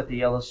rectangle with the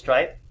yellow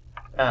stripe,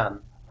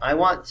 I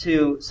want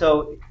to,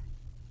 so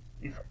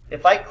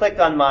if I click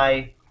on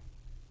my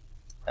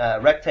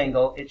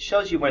rectangle, it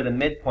shows you where the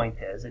midpoint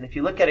is. And if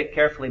you look at it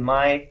carefully,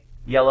 my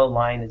yellow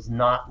line is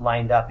not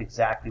lined up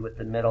exactly with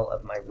the middle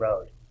of my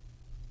road.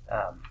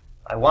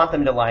 I want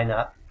them to line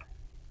up.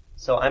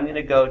 So I'm going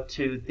to go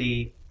to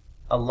the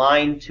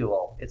Align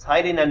tool. It's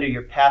hiding under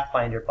your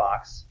Pathfinder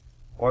box.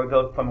 Or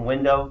go from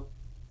Window,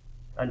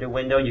 under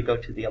Window, you go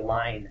to the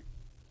Align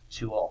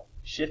tool.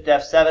 Shift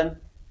F7,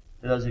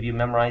 for those of you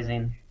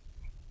memorizing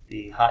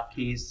the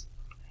hotkeys.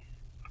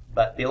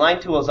 But the Align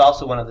tool is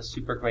also one of the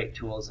super great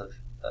tools of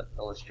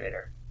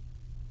Illustrator,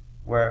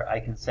 where I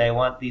can say I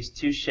want these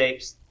two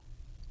shapes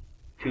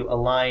to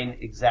align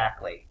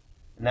exactly.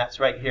 And that's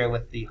right here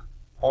with the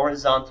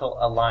horizontal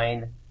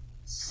align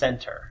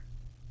center.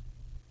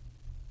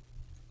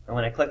 And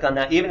when I click on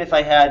that, even if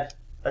I had,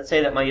 let's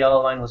say that my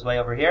yellow line was way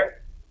over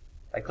here,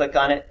 I click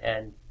on it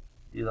and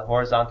do the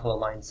horizontal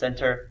align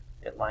center,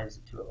 it lines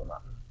the two of them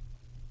up.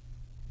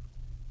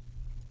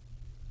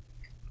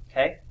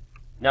 Okay,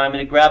 now I'm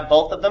going to grab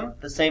both of them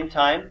at the same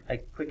time. I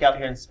click out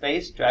here in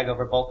space, drag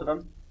over both of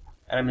them,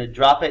 and I'm going to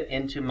drop it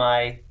into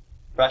my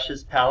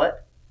brushes palette.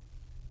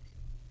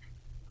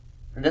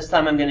 And this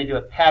time I'm going to do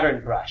a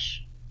pattern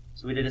brush.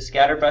 So we did a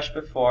scatter brush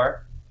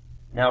before.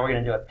 Now we're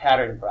going to do a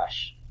pattern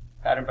brush.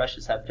 Pattern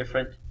brushes have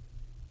different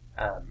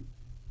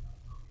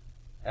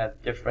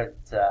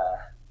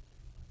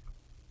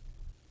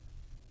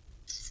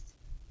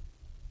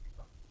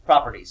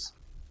properties.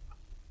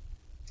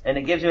 And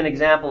it gives you an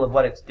example of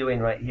what it's doing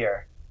right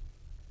here.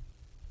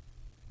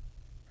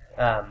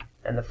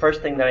 And the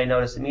first thing that I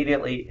noticed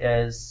immediately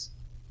is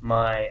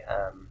I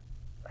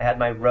had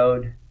my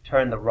road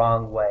turned the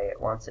wrong way. It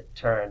wants it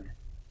turned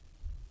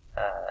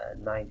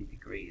 90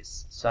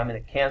 degrees. So I'm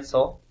going to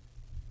cancel,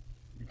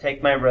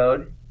 take my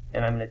road,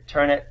 and I'm going to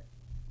turn it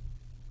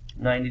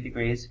 90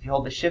 degrees. If you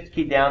hold the shift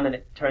key down, then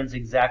it turns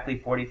exactly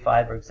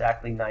 45 or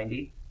exactly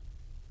 90.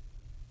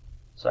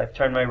 So I've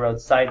turned my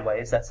road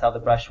sideways. That's how the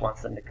brush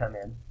wants them to come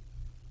in.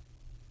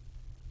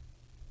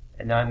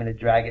 And now I'm going to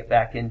drag it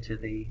back into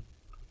the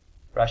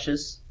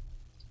brushes.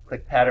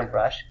 Click Pattern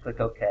Brush, click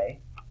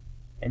OK.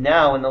 And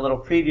now in the little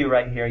preview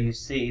right here, you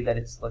see that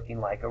it's looking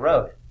like a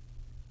road.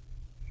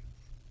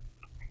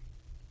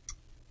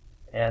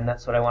 And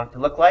that's what I want it to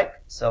look like.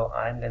 So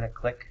I'm going to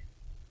click,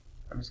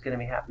 I'm just going to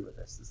be happy with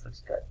this. This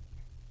looks good.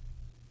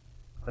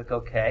 Click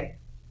OK.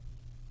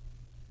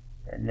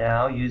 And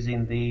now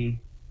using the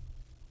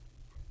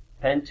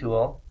pen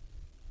tool,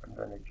 I'm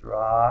going to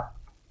draw a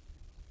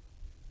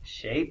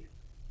shape.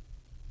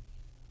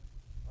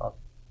 I'll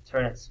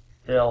turn its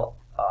fill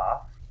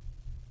off.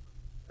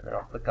 And then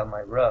I'll click on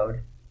my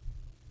road.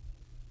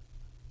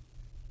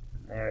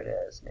 And there it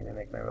is. Maybe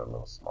make my road a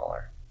little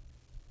smaller.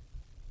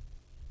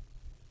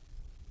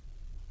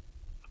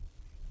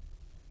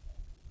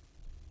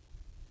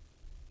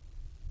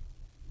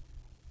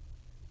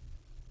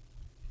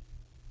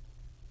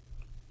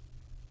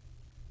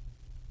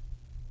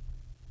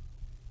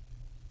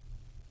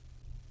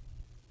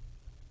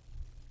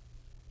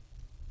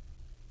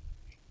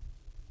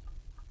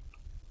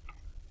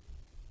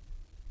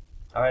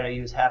 All right, are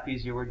you as happy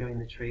as you were doing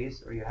the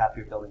trees, or are you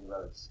happier building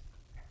roads?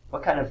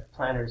 What kind of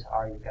planners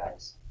are you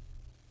guys?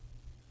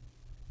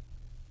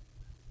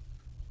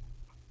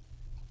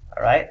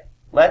 All right,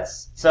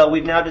 so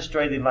we've now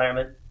destroyed the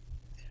environment.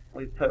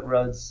 We've put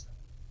roads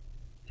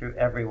through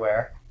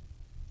everywhere.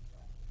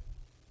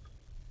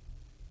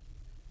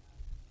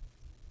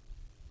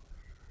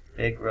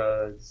 Big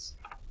roads,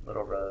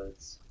 little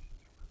roads,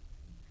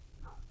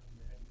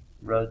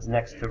 roads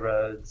next to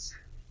roads.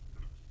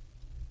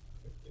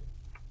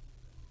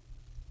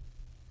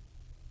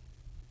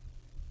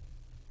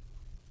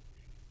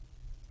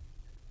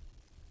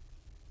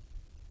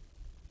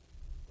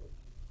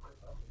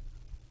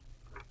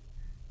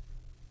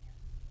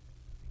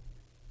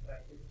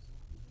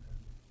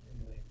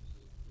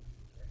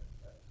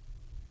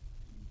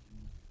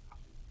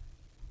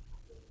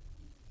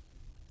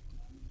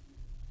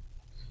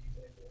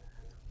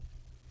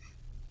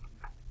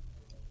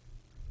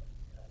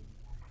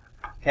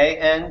 Okay,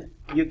 and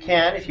you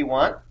can, if you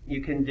want,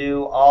 you can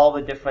do all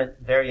the different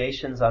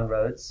variations on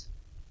roads.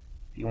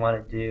 If you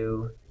want to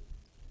do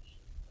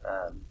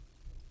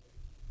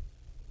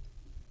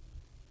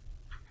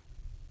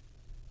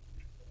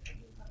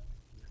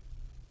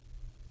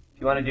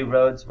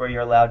roads where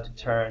you're allowed to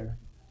turn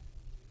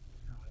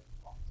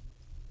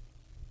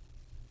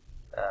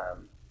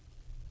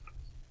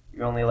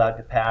you're only allowed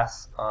to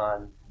pass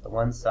on the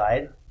one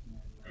side.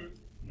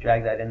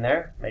 Drag that in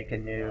there, make a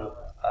new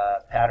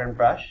pattern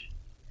brush.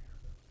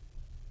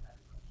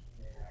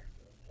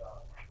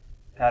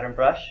 Pattern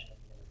brush,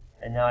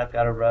 and now I've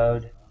got a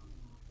road.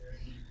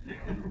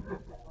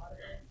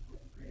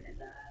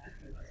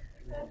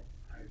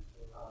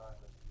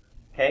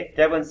 Okay, did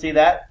everyone see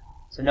that?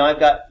 So now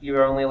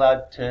you're only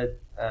allowed to,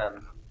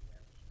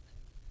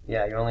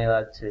 you're only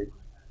allowed to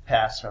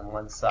pass from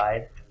one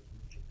side.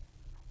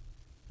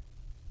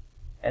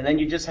 And then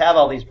you just have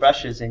all these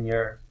brushes in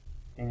your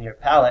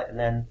palette, and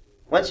then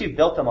once you've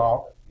built them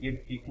all, you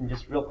can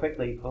just real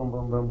quickly, boom,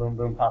 boom, boom, boom,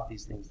 boom, pop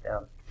these things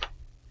down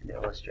into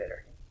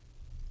Illustrator.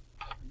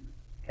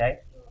 Okay?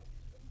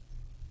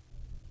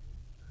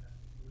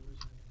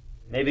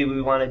 Maybe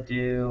we want to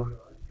do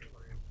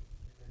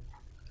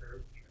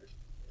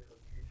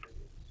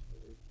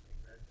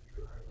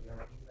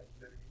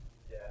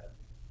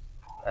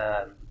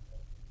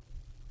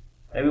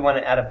maybe we want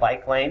to add a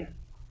bike lane.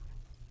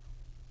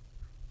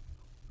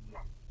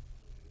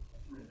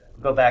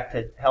 Go back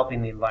to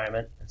helping the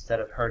environment instead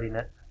of hurting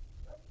it.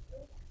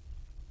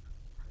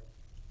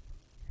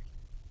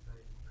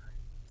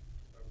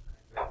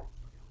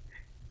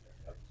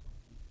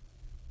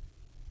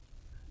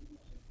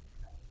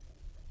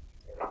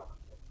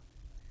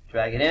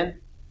 Drag it in,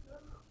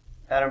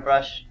 pattern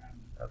brush,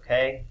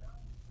 okay,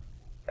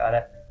 got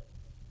it.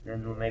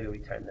 Then maybe we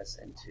turn this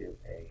into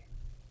a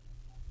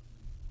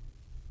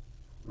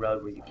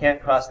road where you can't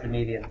cross the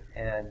median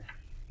and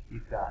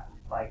you've got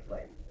bike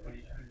lane.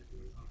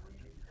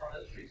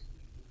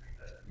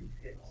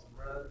 Get some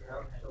road,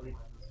 no, shall we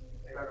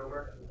start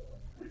over?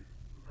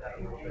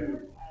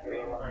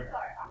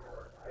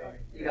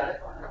 You got it?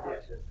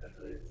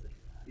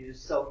 You're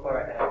just so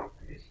far ahead.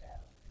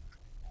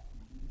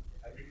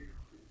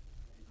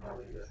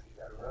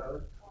 Got a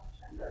road.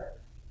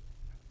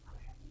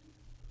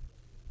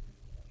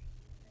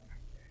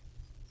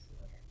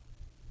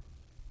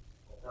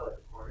 Color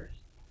the corners.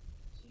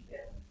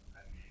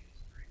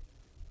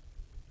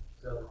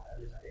 So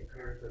just take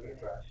care of your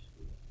brush.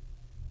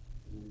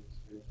 And just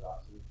finish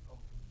off some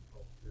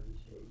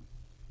shades.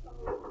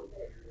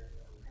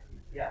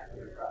 Yeah,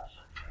 your brush.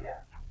 Yeah.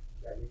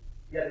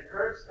 Yeah, the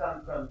curves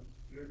come from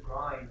your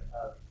drawing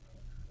of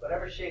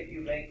whatever shape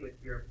you make with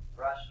your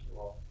brush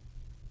tool.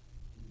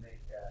 You make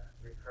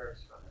your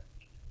curves from it.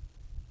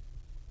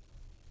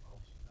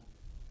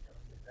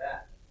 Look at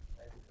that.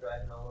 I've been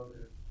driving all over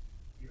the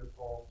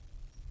beautiful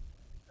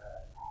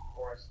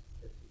forest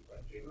that you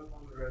came up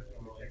on the road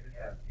and check this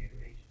out.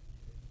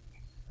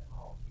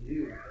 Oh,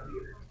 dude.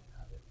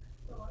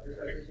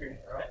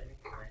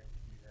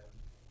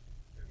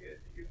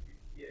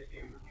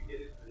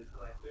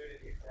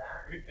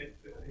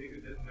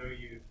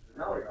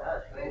 No, it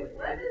does. Wait,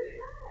 what is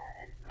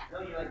that? No,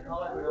 you like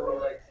call it real,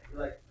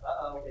 you're like,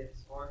 uh-oh,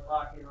 it's 4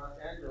 o'clock in Los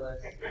Angeles.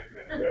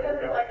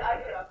 Like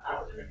I give up.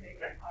 I'll just make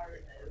a card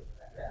and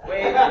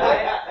Wait,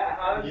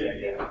 how did you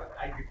Yeah,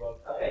 I do both.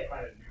 Okay.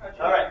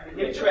 All right,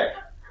 new trick.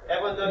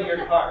 Everyone go to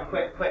your car,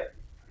 quick.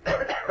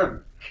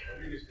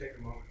 You just take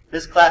a moment.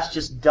 This class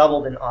just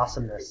doubled in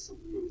awesomeness.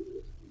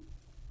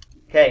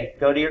 Okay,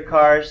 go to your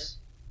cars,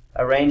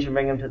 arrange and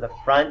bring them to the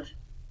front,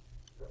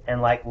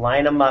 and like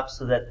line them up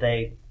so that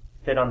they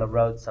fit on the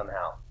road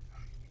somehow.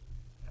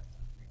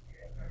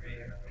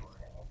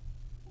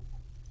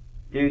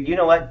 Dude, you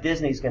know what?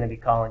 Disney's going to be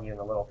calling you in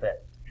a little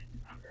bit.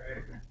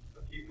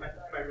 Keep my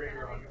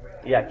ringer on.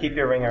 Yeah, keep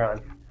your ringer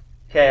on.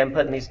 Okay, I'm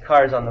putting these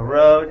cars on the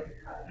road.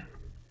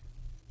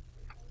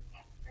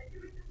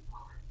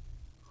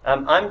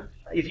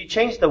 If you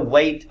change the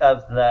weight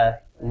of the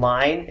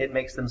line, it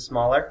makes them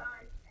smaller.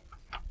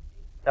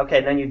 Okay,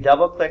 then you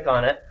double click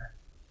on it.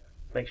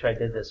 Make sure I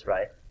did this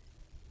right.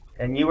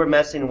 And you were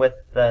messing with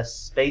the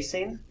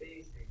spacing?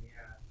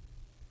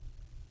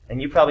 And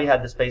you probably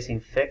had the spacing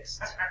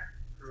fixed.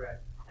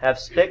 Correct. Have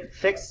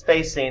fixed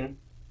spacing.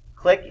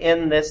 Click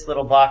in this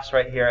little box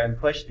right here and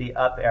push the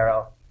up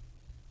arrow.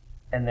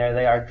 And there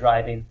they are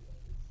driving.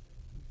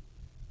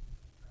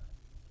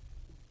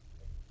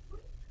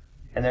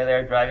 And there they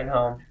are driving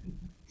home.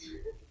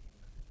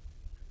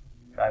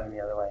 Driving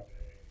the other way.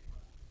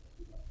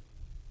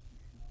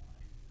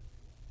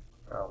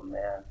 Oh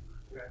man.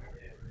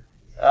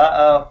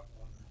 Uh-oh.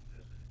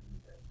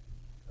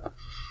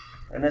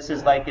 And this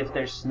is like if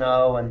there's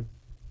snow, and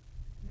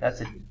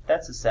that's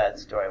a sad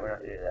story. We're not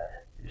going to do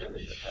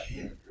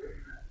that.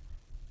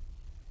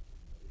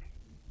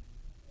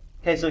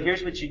 Okay, so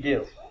here's what you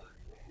do.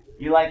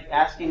 You like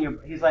asking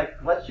he's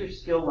like, what's your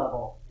skill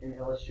level in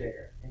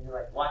Illustrator? And you're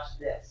like, watch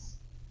this.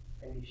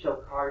 And you show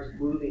cars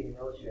moving in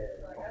Illustrator.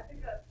 Like, I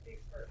think that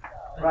speaks for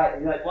itself. Right,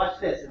 and you're like, watch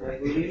this. And they're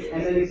moving.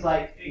 And then he's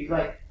like,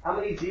 how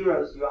many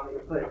zeros do you want me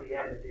to put at the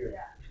end of your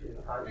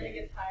And then you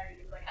get tired and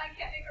you're like, I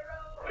can't make a road.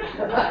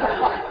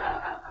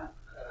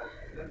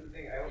 That's the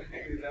thing. I always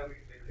figure it out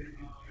because they couldn't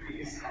do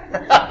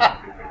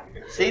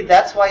trees. See,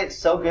 that's why it's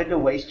so good to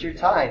waste your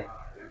time.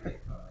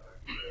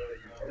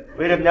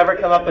 We'd have never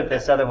come up with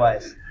this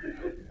otherwise.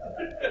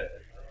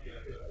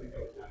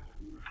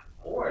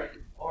 Or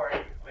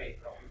wait.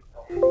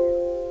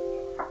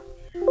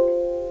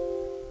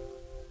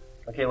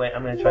 Okay, wait,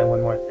 I'm going to try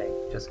one more thing,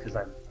 just because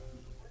I'm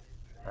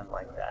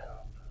like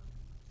that.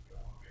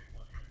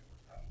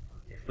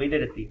 If we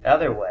did it the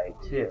other way,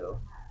 too.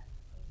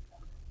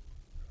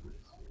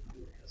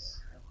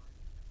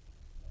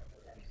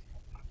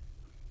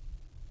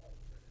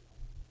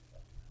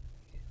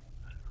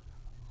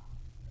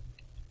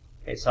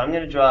 Okay, so I'm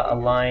going to draw a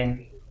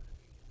line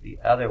the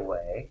other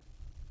way.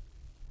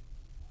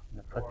 I'm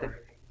going to put the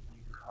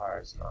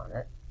cars on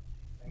it.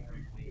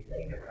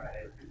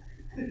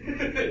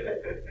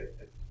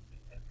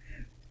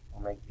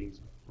 We'll make these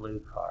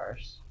blue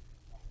cars.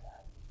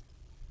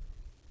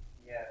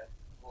 Yeah.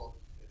 Well,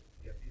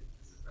 this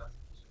is not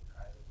sufficient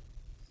either.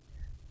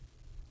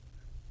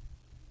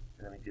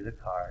 And then we do the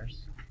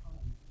cars.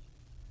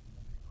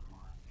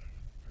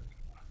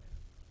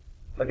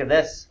 Look at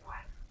this.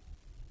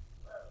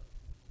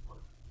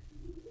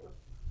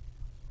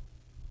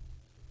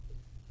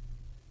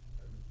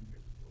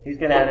 He's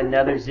going to add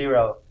another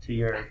 0 to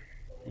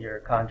your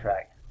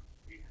contract.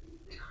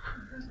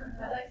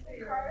 But I see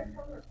cars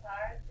from the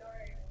side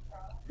going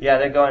across. Yeah,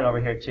 they're going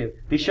over here too.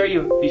 Be sure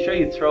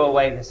you throw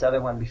away this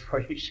other one before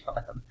you show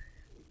them.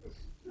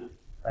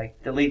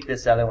 Like delete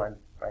this other one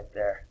right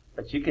there.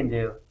 But you can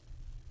do,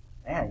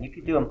 man, you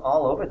could do them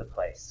all over the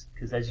place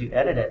because as you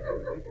edit it.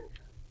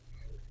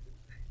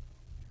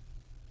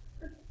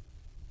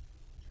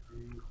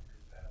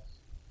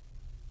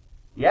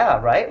 Yeah,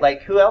 right?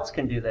 Like who else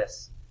can do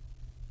this?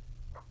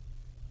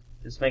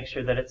 Just make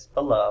sure that it's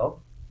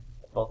below.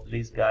 Both of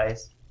these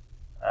guys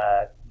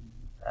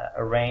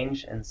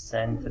arrange and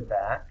send to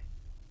back.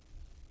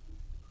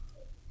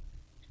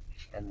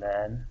 And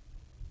then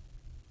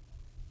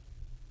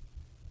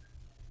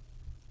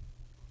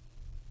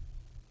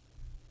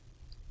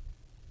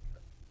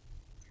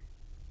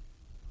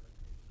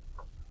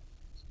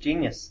it's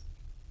genius.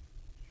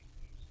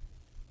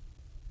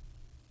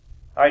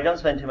 All right, don't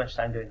spend too much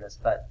time doing this,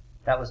 but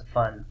that was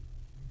fun.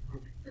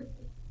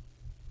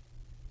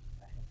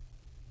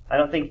 I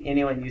don't think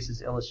anyone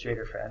uses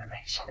Illustrator for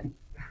animation.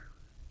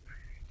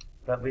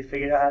 But we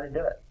figured out how to do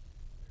it.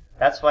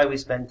 That's why we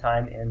spend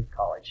time in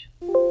college.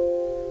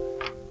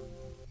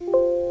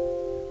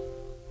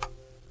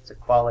 It's a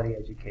quality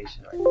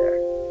education right there.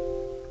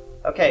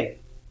 Okay,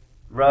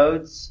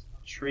 roads,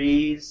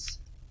 trees,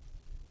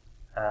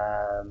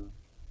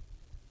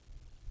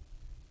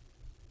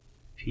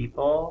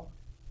 people.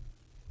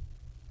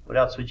 What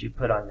else would you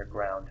put on your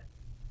ground?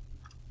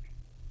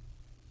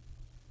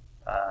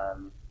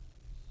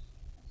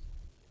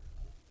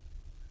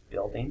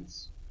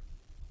 Buildings.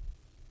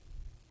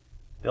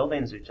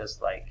 Buildings are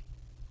just like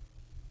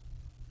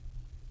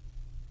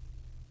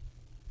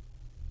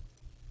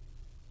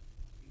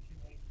You can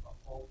make a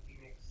whole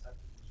Phoenix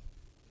subdivision.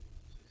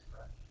 It's just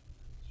fresh.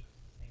 It's just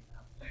the same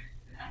house.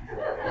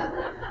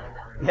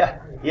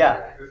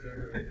 yeah.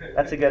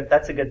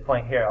 That's a good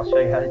point. Here, I'll show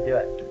you how to do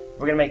it.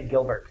 We're gonna make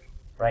Gilbert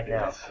right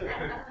now.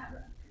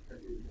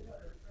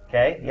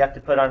 Okay, you have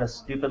to put on a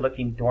stupid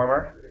looking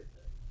dormer.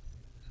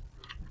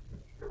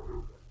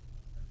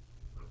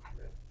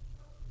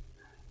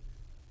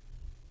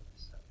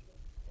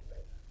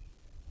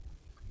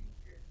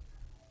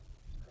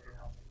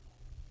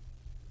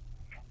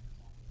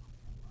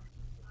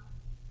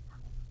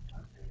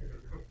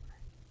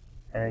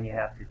 And then you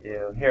have to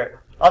do,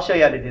 here, I'll show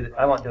you how to do it.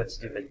 I won't do it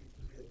stupid.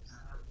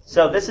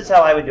 So this is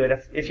how I would do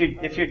it. If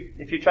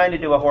you're trying to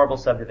do a horrible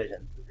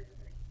subdivision,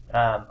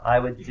 I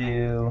would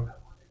do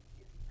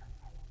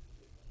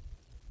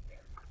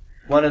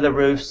one of the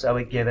roofs. I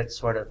would give it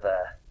sort of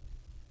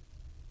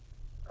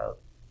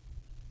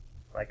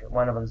like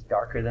one of them's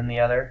darker than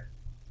the other,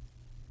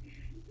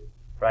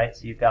 right?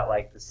 So you've got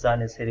like the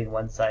sun is hitting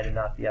one side and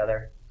not the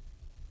other,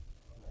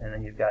 and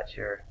then you've got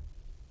your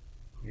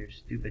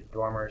stupid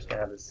dormer is gonna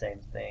have the same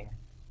thing.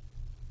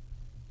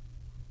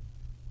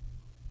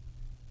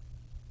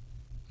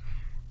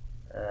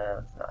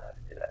 Let's not have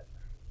to do that.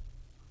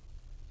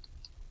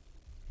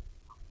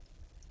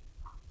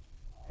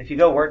 If you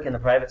go work in the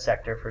private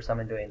sector for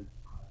someone doing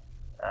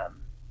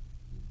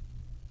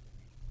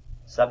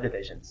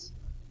subdivisions,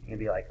 you can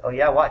be like, oh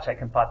yeah, watch, I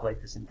can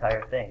populate this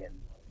entire thing in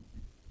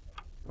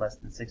less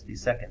than 60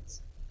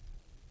 seconds.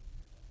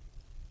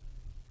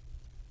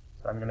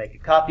 So I'm going to make a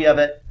copy of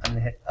it. I'm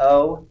going to hit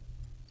O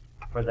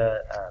for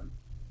the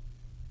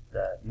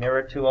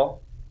mirror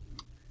tool.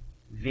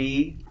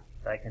 V,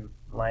 I can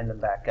line them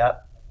back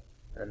up,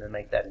 and then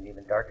make that an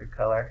even darker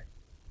color.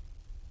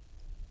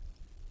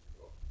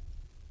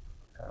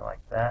 Kind of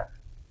like that.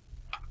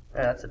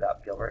 And that's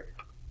about Gilbert.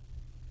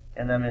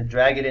 And then I'm going to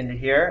drag it into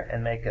here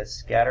and make a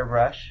scatter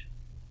brush.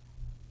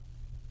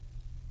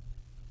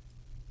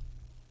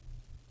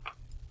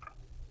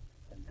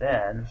 And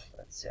then,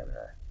 let's see, I'm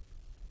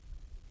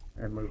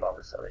going to move all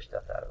this other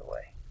stuff out of the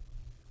way.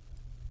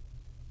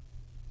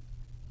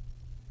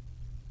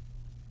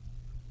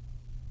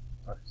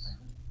 Oops.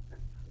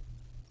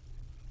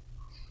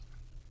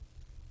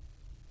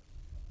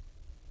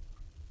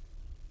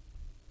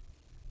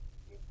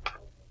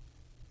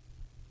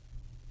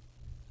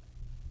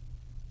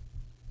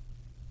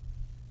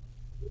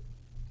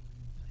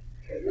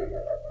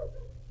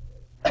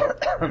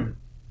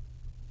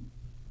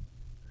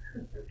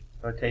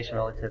 Rotation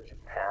relative to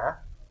path,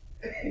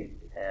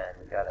 and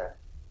we gotta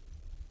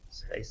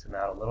space them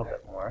out a little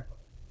bit more.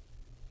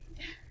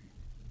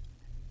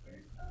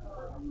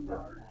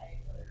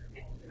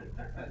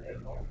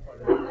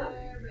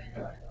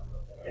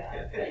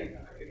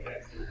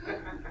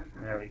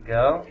 There we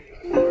go.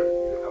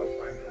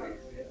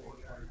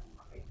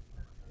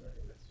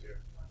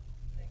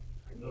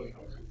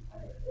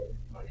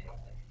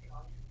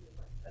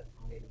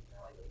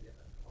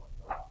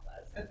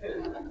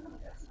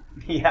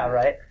 Yeah,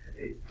 right?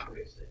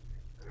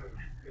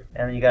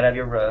 And then you gotta have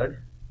your road.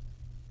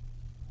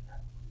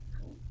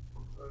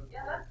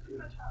 Yeah, that's too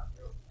much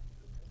house.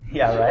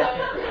 Yeah, right?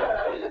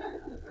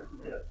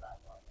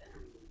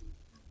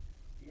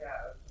 Yeah,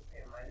 I was just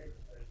saying my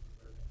neighborhood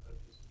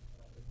is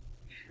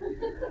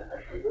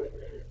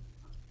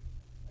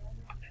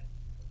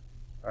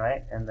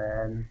Right, and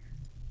then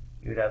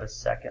you would have a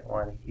second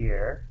one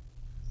here.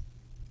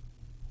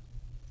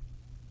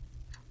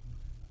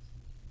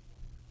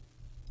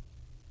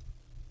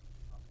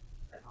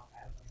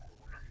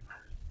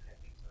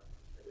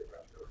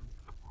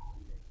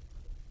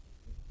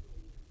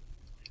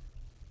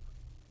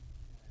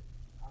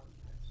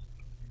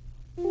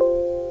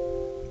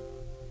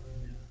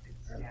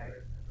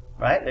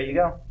 Right, there you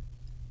go.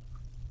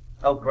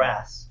 Oh,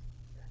 grass.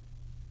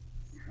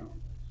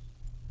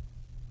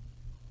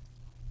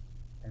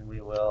 And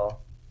we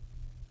will,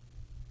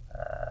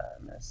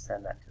 I'm going to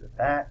send that to the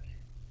back.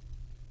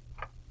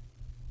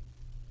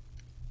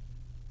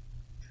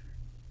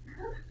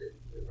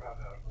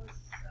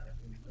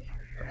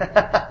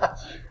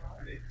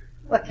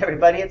 Look,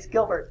 everybody, it's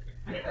Gilbert.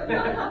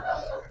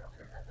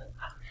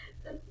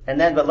 And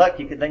then, but look,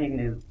 you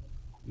can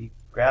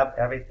grab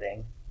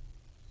everything,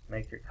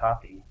 make your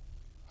copy,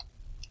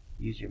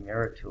 use your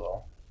mirror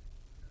tool.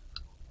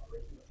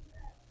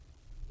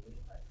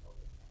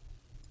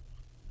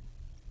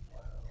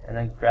 And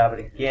then grab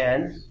it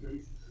again.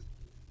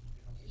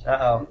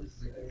 Uh-oh.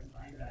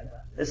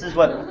 This is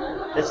what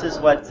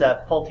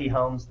Pulte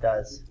Homes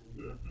does.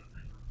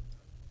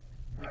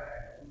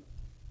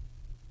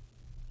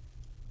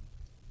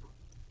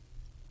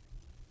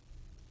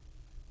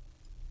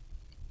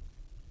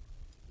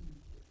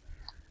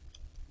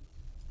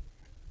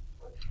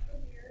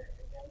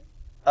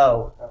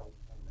 Oh.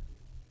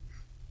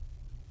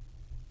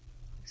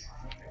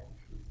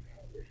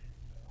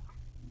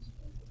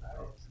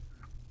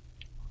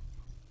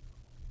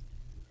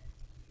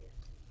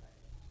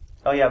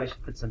 Oh yeah, we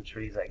should put some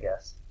trees, I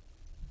guess.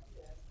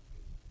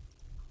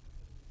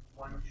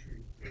 One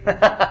tree.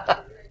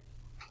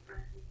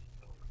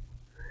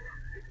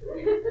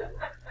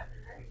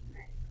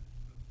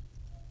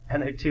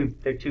 And they're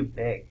too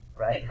big,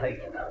 right?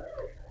 Like,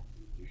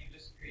 You can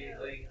just create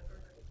like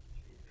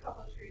A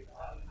couple trees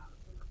out.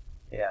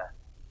 yeah.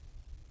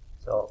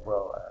 So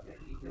we'll.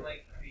 you can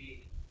like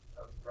create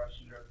a brush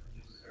stroke for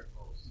just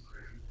circles.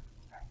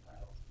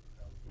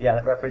 Yeah,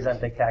 that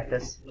represent the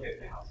cactus.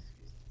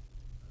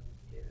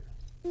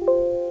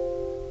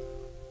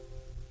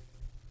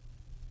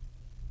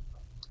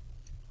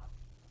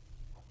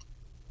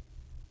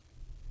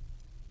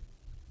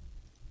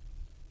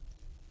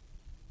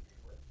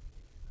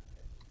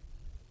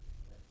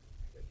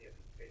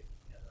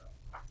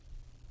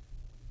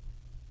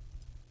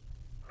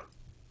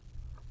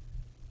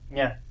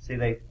 Yeah, see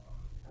they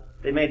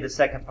made the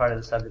second part of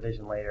the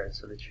subdivision later, and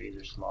so the trees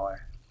are smaller.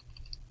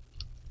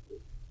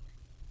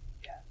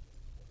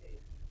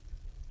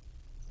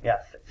 Yeah,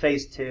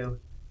 phase 2.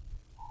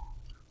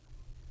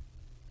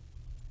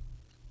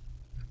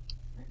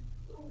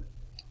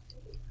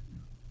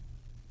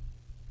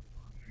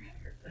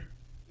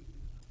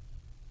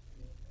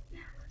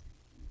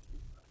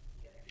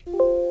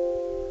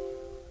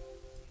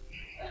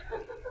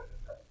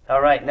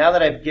 All right, now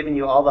that I've given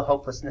you all the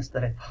hopelessness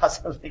that I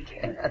possibly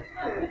can.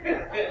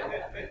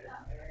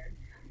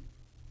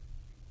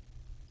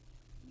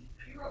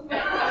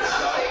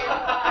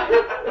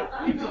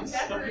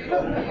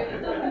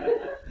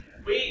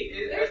 Wait,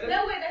 There's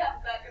no way to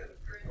have that good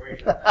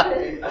of a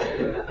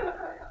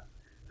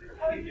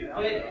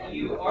But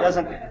you are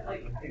Doesn't- kind of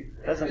like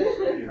doesn't-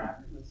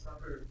 trapped in the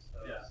suburbs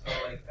though. Yeah. So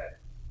like that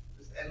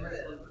this endless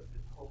loop of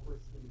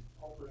hopelessness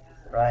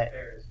and Right.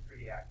 despair is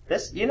pretty accurate.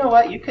 This, you know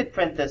what? You could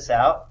print this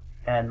out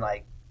and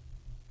like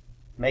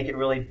make it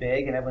really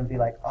big, and everyone would be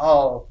like,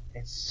 "Oh,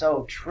 it's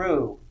so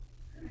true."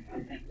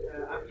 I'm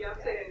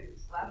saying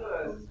slap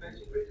a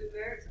suspension bridge in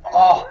there. It's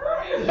Oh.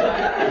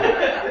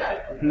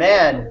 It's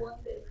Man,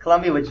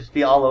 Columbia would just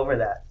be all over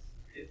that.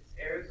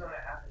 Arizona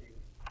Avenue.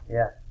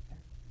 Yeah,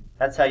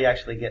 that's how you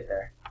actually get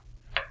there.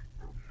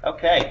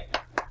 Okay,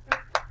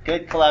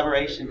 good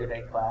collaboration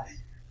today, class.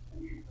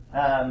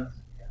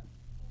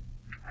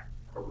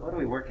 What are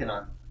we working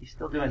on? You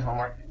still doing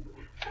homework?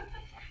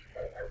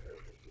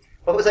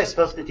 What was I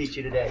supposed to teach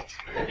you today?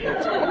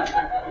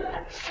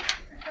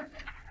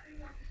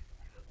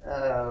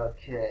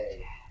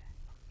 Okay.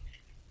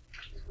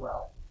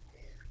 12.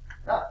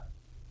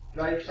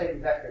 Draw your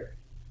second vector.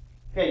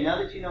 Okay,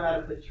 now that you know how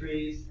to put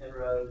trees and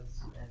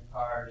roads and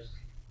cars,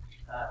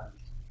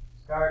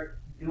 start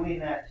doing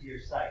that to your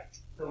site.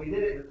 So we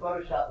did it with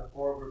Photoshop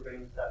before we were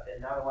bringing stuff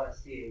in. Now I want to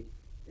see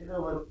be a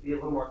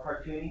little more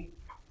cartoony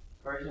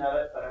version of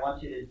it, but I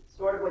want you to,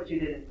 sort of what you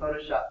did in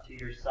Photoshop to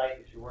your site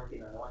that you're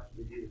working on, I want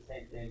you to do the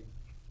same thing,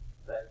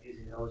 but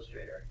using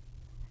Illustrator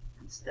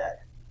instead.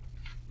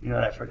 You know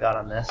what I forgot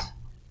on this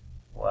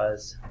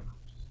was,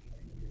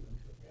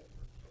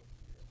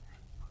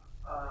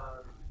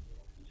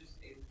 Just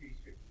increase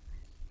your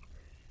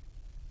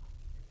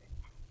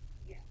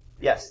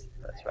yes,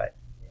 that's right.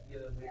 the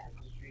width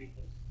of the street.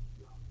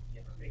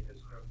 You have to make this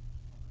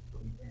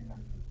from.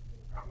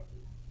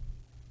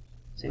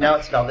 See, now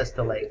it's Val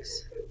Vista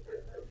Lakes.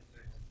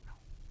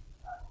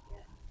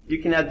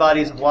 You can add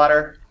bodies of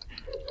water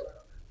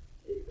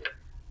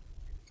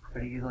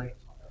pretty easily.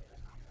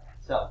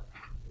 So,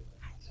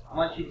 I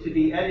want you to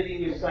be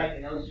editing your site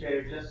in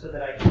Illustrator just so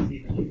that I can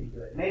see that you can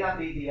do it. It may not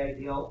be the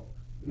ideal.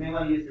 You may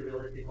want to use the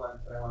realistic ones,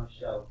 but I want to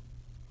show.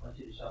 I want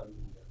you to show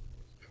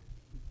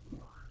me.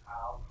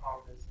 I'll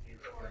call this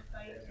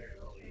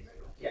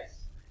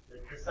Yes.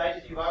 The site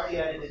that you've already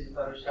edited in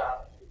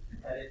Photoshop,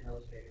 edit in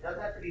Illustrator. It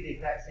doesn't have to be the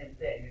exact same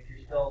thing if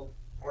you're still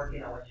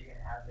working on what you're going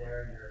to have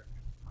there and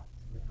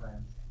your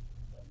friends.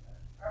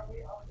 Are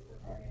we all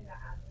doing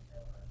that?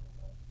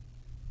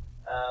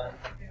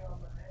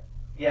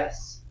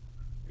 Yes.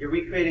 You're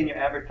recreating your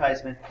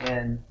advertisement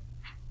in,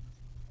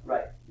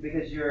 right,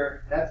 because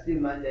that's due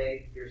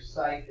Monday. Your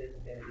site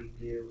isn't going to be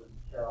due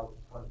until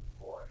the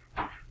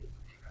 24th.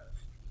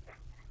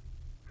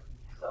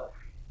 So,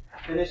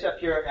 finish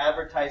up your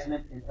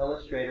advertisement in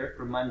Illustrator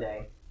for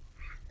Monday,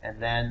 and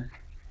then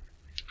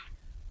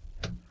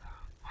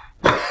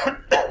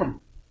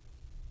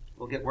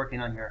we'll get working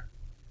on your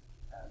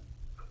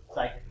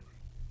site.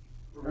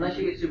 Unless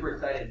you get super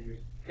excited.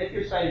 If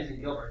your site is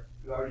in Gilbert,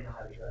 you already know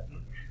how to do it.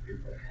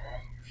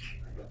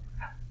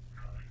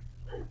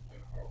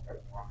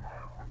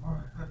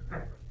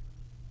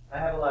 I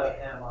have a lot of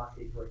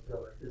animosity towards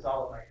Gilbert because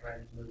all of my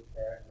friends moved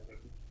there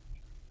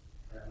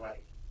and I'm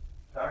like,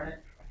 darn it.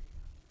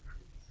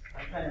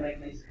 I'm trying to make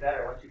Mesa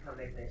better. Why don't you come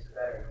make Mesa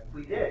better? And if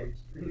we did,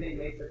 we made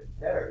Mesa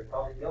better. We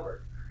called it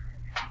Gilbert.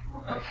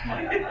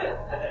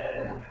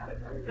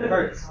 It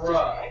hurts.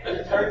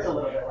 It hurts a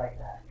little bit like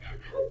that.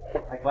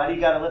 Like, why do you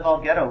got to live all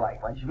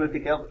ghetto-like? Why don't you move to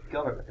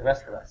Gilbert with the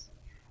rest of us?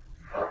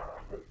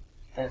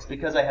 And it's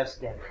because I have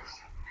standards.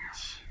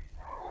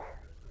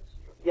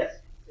 Yes?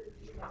 So do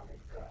you want us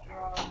to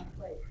draw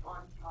like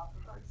on top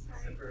of our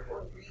site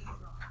or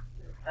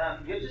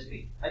You'll just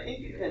be, I think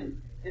you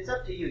can, it's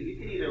up to you. You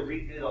could either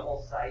redo the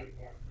whole site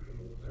in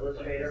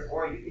Illustrator,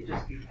 or you could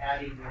just be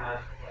adding,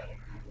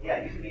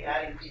 you could be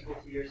adding people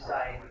to your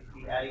site, you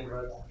could be adding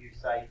roads to your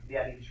site, you could be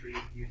adding trees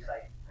to your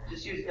site.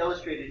 Just use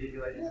Illustrator to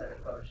do it instead of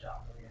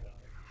Photoshop.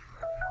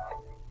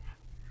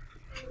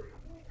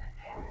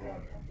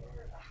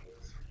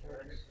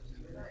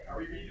 Are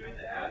we redoing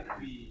the ad that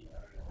we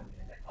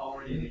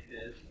already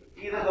did?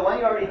 Either the one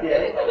you already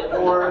did,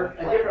 or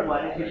a different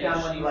one if you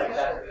found one you like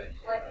better.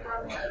 like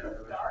from the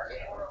start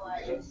or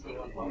like taking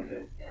photos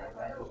in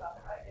Photoshop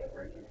if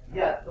I did.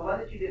 Yeah, the one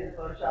that you did in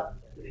Photoshop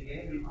at the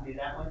beginning, you can do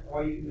that one,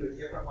 or you can do a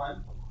different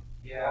one,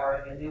 or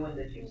a new one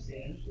that you've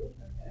seen. You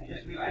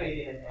just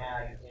recreate an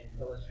ad in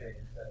Illustrator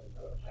instead of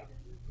Photoshop.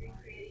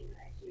 Recreating,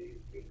 actually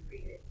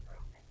recreate it.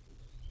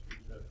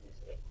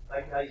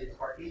 Like how you did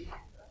Sparky?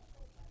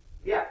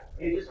 Yeah,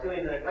 you're just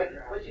doing the, like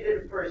what you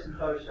did first in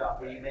Photoshop,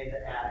 where you made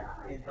the ad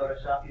in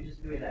Photoshop, you're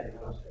just doing that in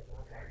Illustrator.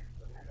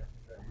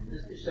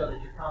 Just to show that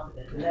you're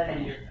competent. And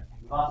then your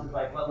boss is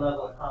like, what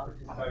level of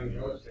competence are you in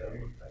Illustrator?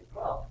 And it's like,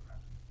 well,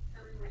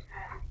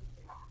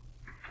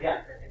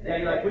 yeah. Yeah,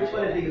 you're like, which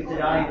one of these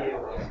did I do?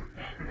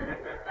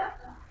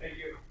 Thank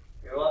you.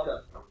 You're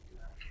welcome.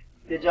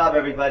 Good job,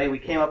 everybody. We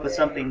came up with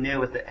something new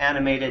with the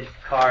animated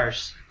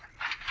cars.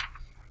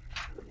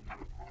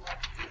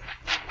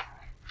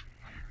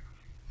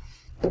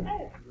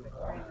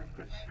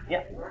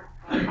 Yeah.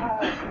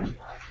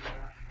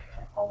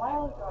 A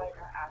while ago, I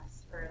got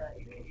asked for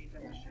like a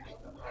demonstration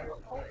of my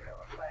portfolio,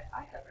 but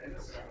I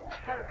haven't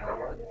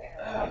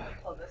up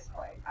until this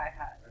point. I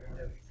had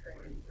no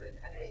experience in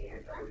any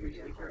of the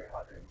usually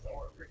quadrants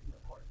or written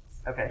reports.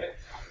 Okay.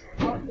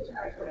 What would you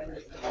recommend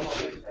just to build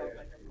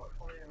like a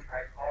portfolio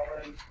reports,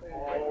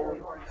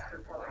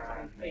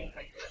 things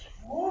like this?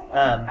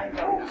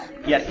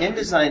 Yeah,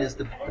 InDesign is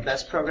the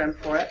best program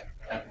for it,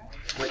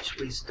 which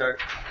we start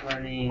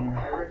learning.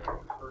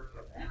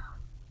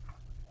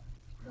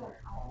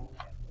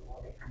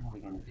 We're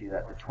going to do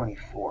that the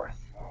 24th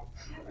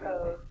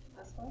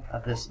This one?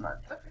 of this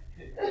month.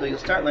 So you'll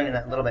start learning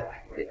that a little bit.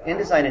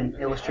 InDesign and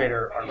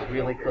Illustrator are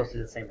really close to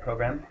the same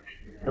program.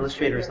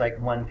 Illustrator is like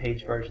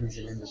one-page versions,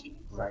 and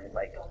InDesign is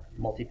like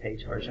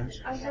multi-page versions.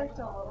 I worked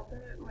a little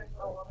bit with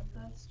a lot of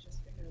this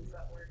just because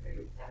at work and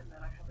then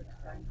I have a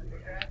design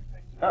undergrad.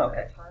 Oh,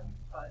 okay.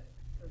 But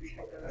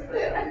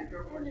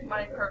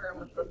my program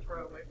was the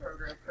throwaway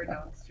program for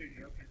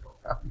non-studio people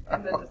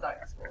in the design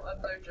school,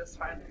 and they're just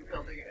finally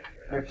building it.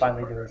 They're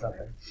finally doing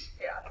something.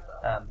 Yeah.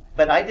 So.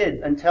 But I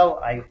did, until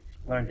I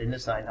learned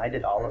InDesign, I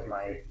did all of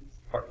my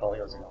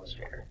portfolios in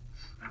Illustrator.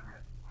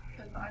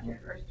 Because I'm the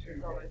person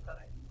who's always said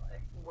I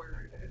like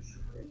Word is.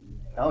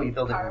 Oh, you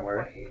build it in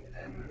Word? And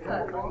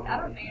I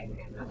don't need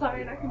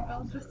InDesign. I can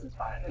build just as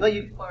fine. Well, and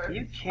you people are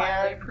can.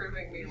 finally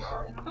proving me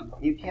wrong.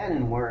 You can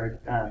in Word.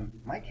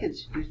 My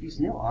kids use these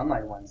new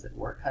online ones that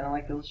work kind of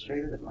like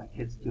Illustrator that my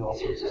kids do all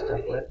sorts of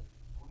stuff with.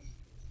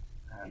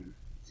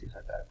 Let's see if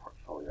I've got a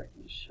portfolio I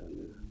can just show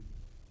you.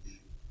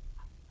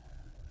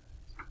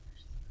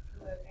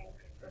 I think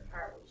the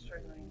part I'm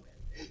struggling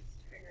with is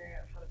figuring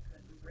out how to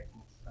put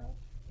written stuff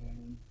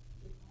in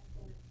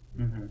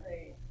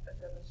like a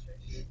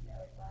demonstration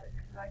of that.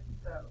 Because I can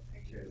throw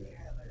pictures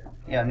together.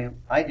 Yeah, I mean,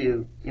 I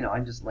do,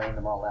 I'm just laying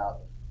them all out.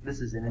 This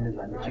is in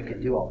InDesign, but you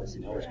can do all this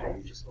in Illustrator.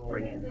 You just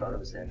bring in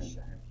photos in and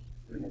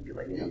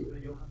manipulate them.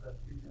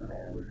 And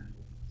then,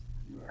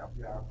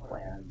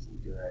 plans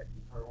and do it.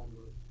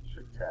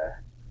 Put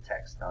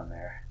text on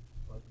there.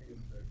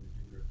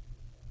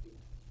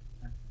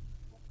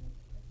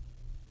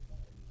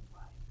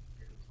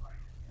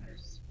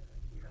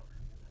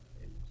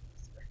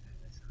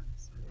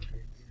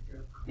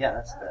 Yeah,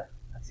 that's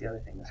the other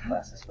thing this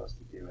class is supposed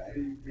to do, right?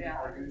 Yeah,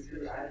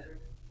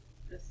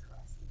 this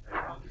class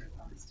is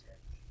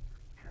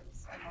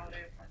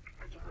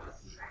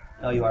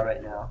Oh, you are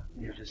right now.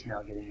 You're just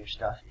now getting your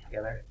stuff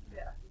together.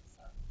 Yeah.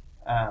 So,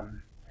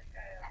 Um, I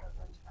have a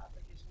bunch of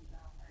applications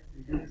now.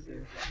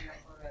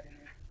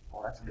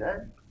 well, that's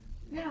good.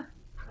 Yeah.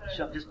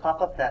 Just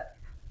pop up that.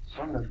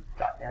 Show them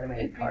the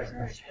animated cars. I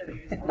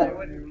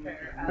wouldn't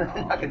care at all.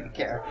 They're not going to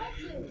care.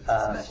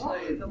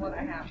 Especially the one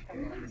I have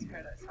coming up is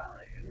Paradise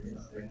Valley. So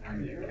I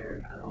wouldn't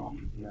care at all.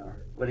 No.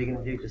 What are you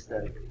going to do? Just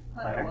a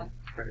planner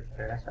for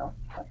Paradise Valley?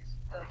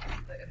 That's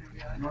the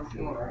interview I have to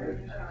do.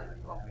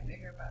 I'm hoping to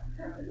hear back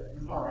from.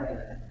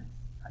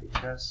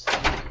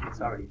 It's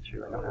already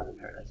true. I don't have a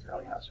Paradise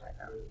Valley house right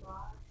now.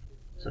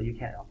 So you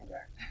can't help me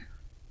there.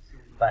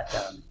 But,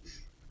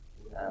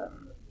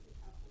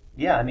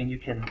 yeah, I mean, you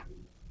can.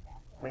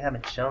 We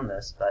haven't shown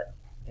this, but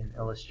in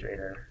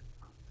Illustrator,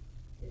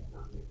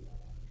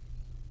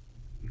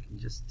 you can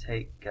just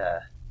take, you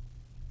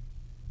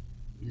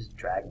just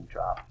drag and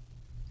drop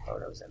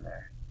photos in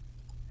there,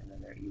 and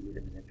then they're easy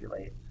to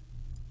manipulate.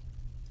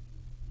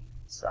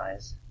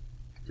 Size.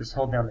 Just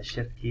hold down the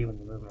Shift key when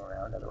you move them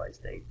around, otherwise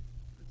they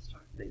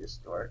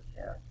distort.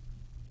 Yeah.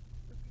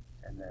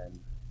 And then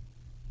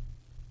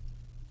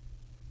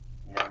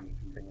You know, and you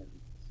can bring in,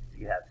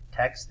 you have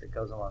text that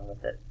goes along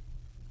with it.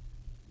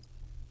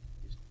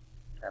 Just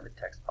have a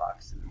text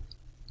box and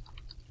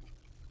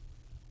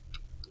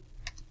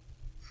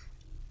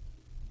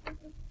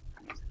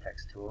use the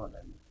text tool, and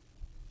then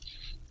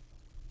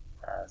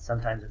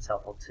sometimes it's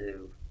helpful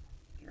to,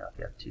 you know, if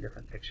you have two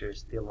different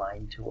pictures, the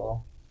align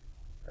tool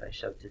that I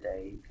showed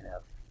today, you can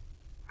have,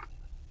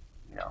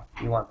 you know,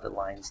 you want the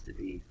lines to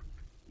be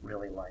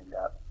really lined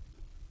up.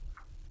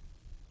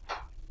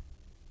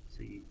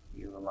 So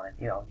you align,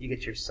 you know, you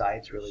get your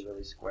sides really,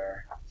 really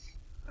square.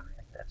 I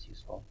think that's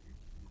useful.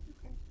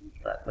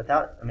 But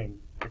without, I mean,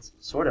 it's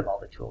sort of all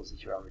the tools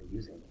that you're already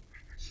using.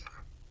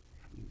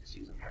 You can just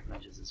use them for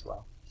images as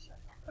well.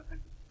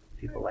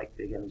 People like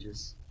big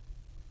images,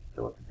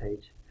 fill up the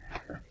page.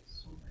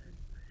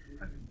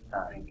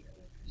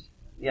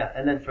 Yeah,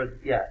 and then for,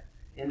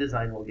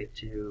 InDesign we'll get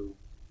to,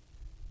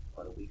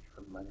 what, a week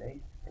from Monday,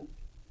 I think?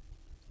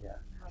 Yeah.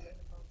 How did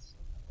the both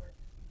stuff that work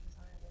in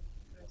design, and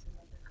there's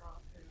another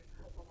girl who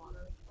has a lot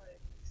of like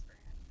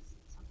experience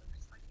and something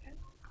just like it.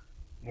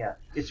 Yeah,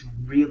 it's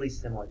really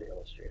similar to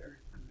Illustrator.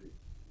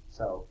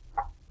 So,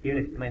 even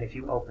if, I mean, if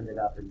you opened it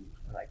up and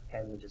like,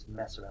 can we just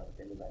mess around with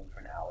InDesign for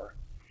an hour,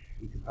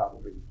 you could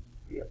probably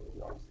be able to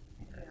do almost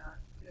anything. Yeah,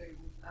 doing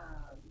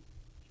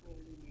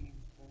community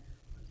meetings for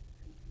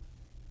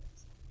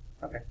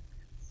Okay.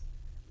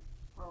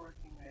 we're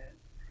working with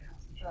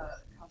the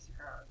Casa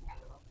Grande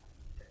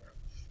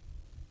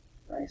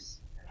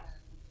Nice. and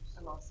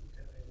I'm also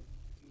doing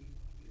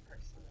the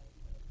person.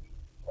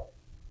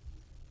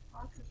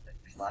 Lots of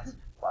things.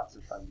 Lots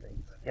of fun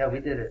things. Yeah, we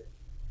did it.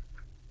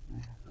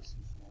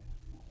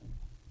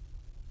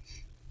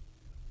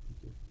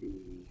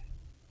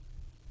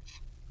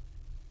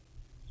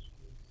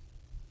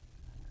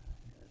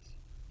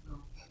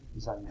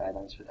 Design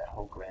guidelines for that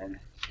whole grand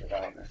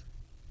development.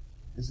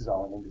 This is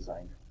all in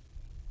InDesign.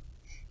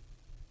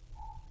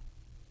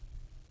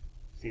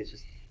 See, it's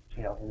just,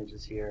 you know,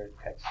 images here,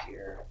 text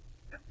here.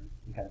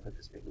 You kind of put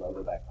this big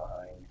logo back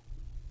behind.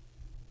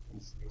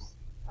 Is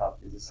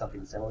this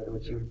something similar to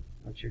what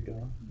you're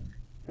doing?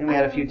 And we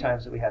had a few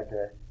times that we had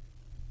to,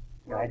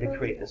 you know, I had to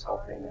create this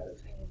whole thing out of.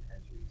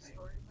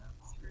 Story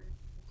maps for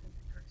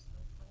attending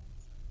personal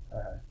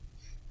plans.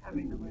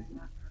 Having to learn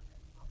that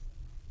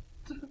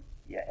program also.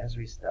 Yeah,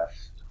 Esri stuff.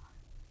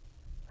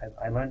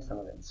 I learned some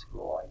of it in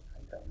school. I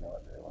don't know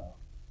it very well.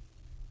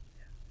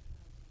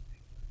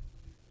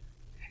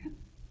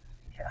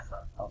 Yeah,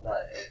 I'll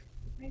But bet. it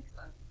makes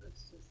sense.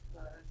 It's just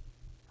that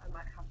I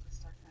might have to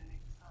start learning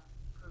some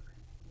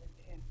programming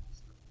within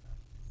most of them.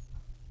 So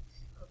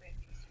it'll be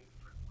interesting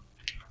for a while.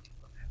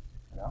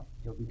 Well,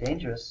 you'll be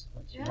dangerous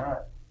once you're Yeah.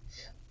 not.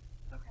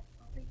 Okay,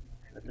 well, thank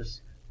you. But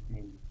this, I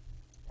mean,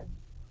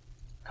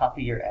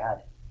 copy your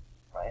ad,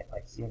 right?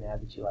 Like, see an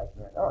ad that you like, and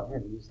you're like, oh, I'm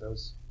going to use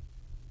those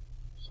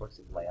sorts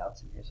of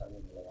layouts in here, so I'm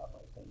going to lay out my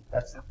thing.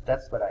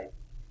 That's what I,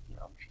 you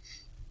know,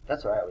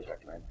 that's what I always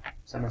recommend.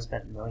 Someone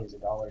spent millions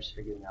of dollars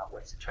figuring out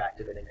what's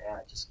attractive in an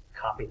ad. Just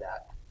copy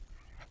that.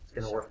 It's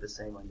going to work the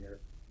same on your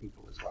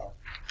people as well.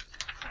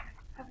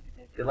 Have a good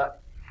day. Good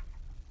luck.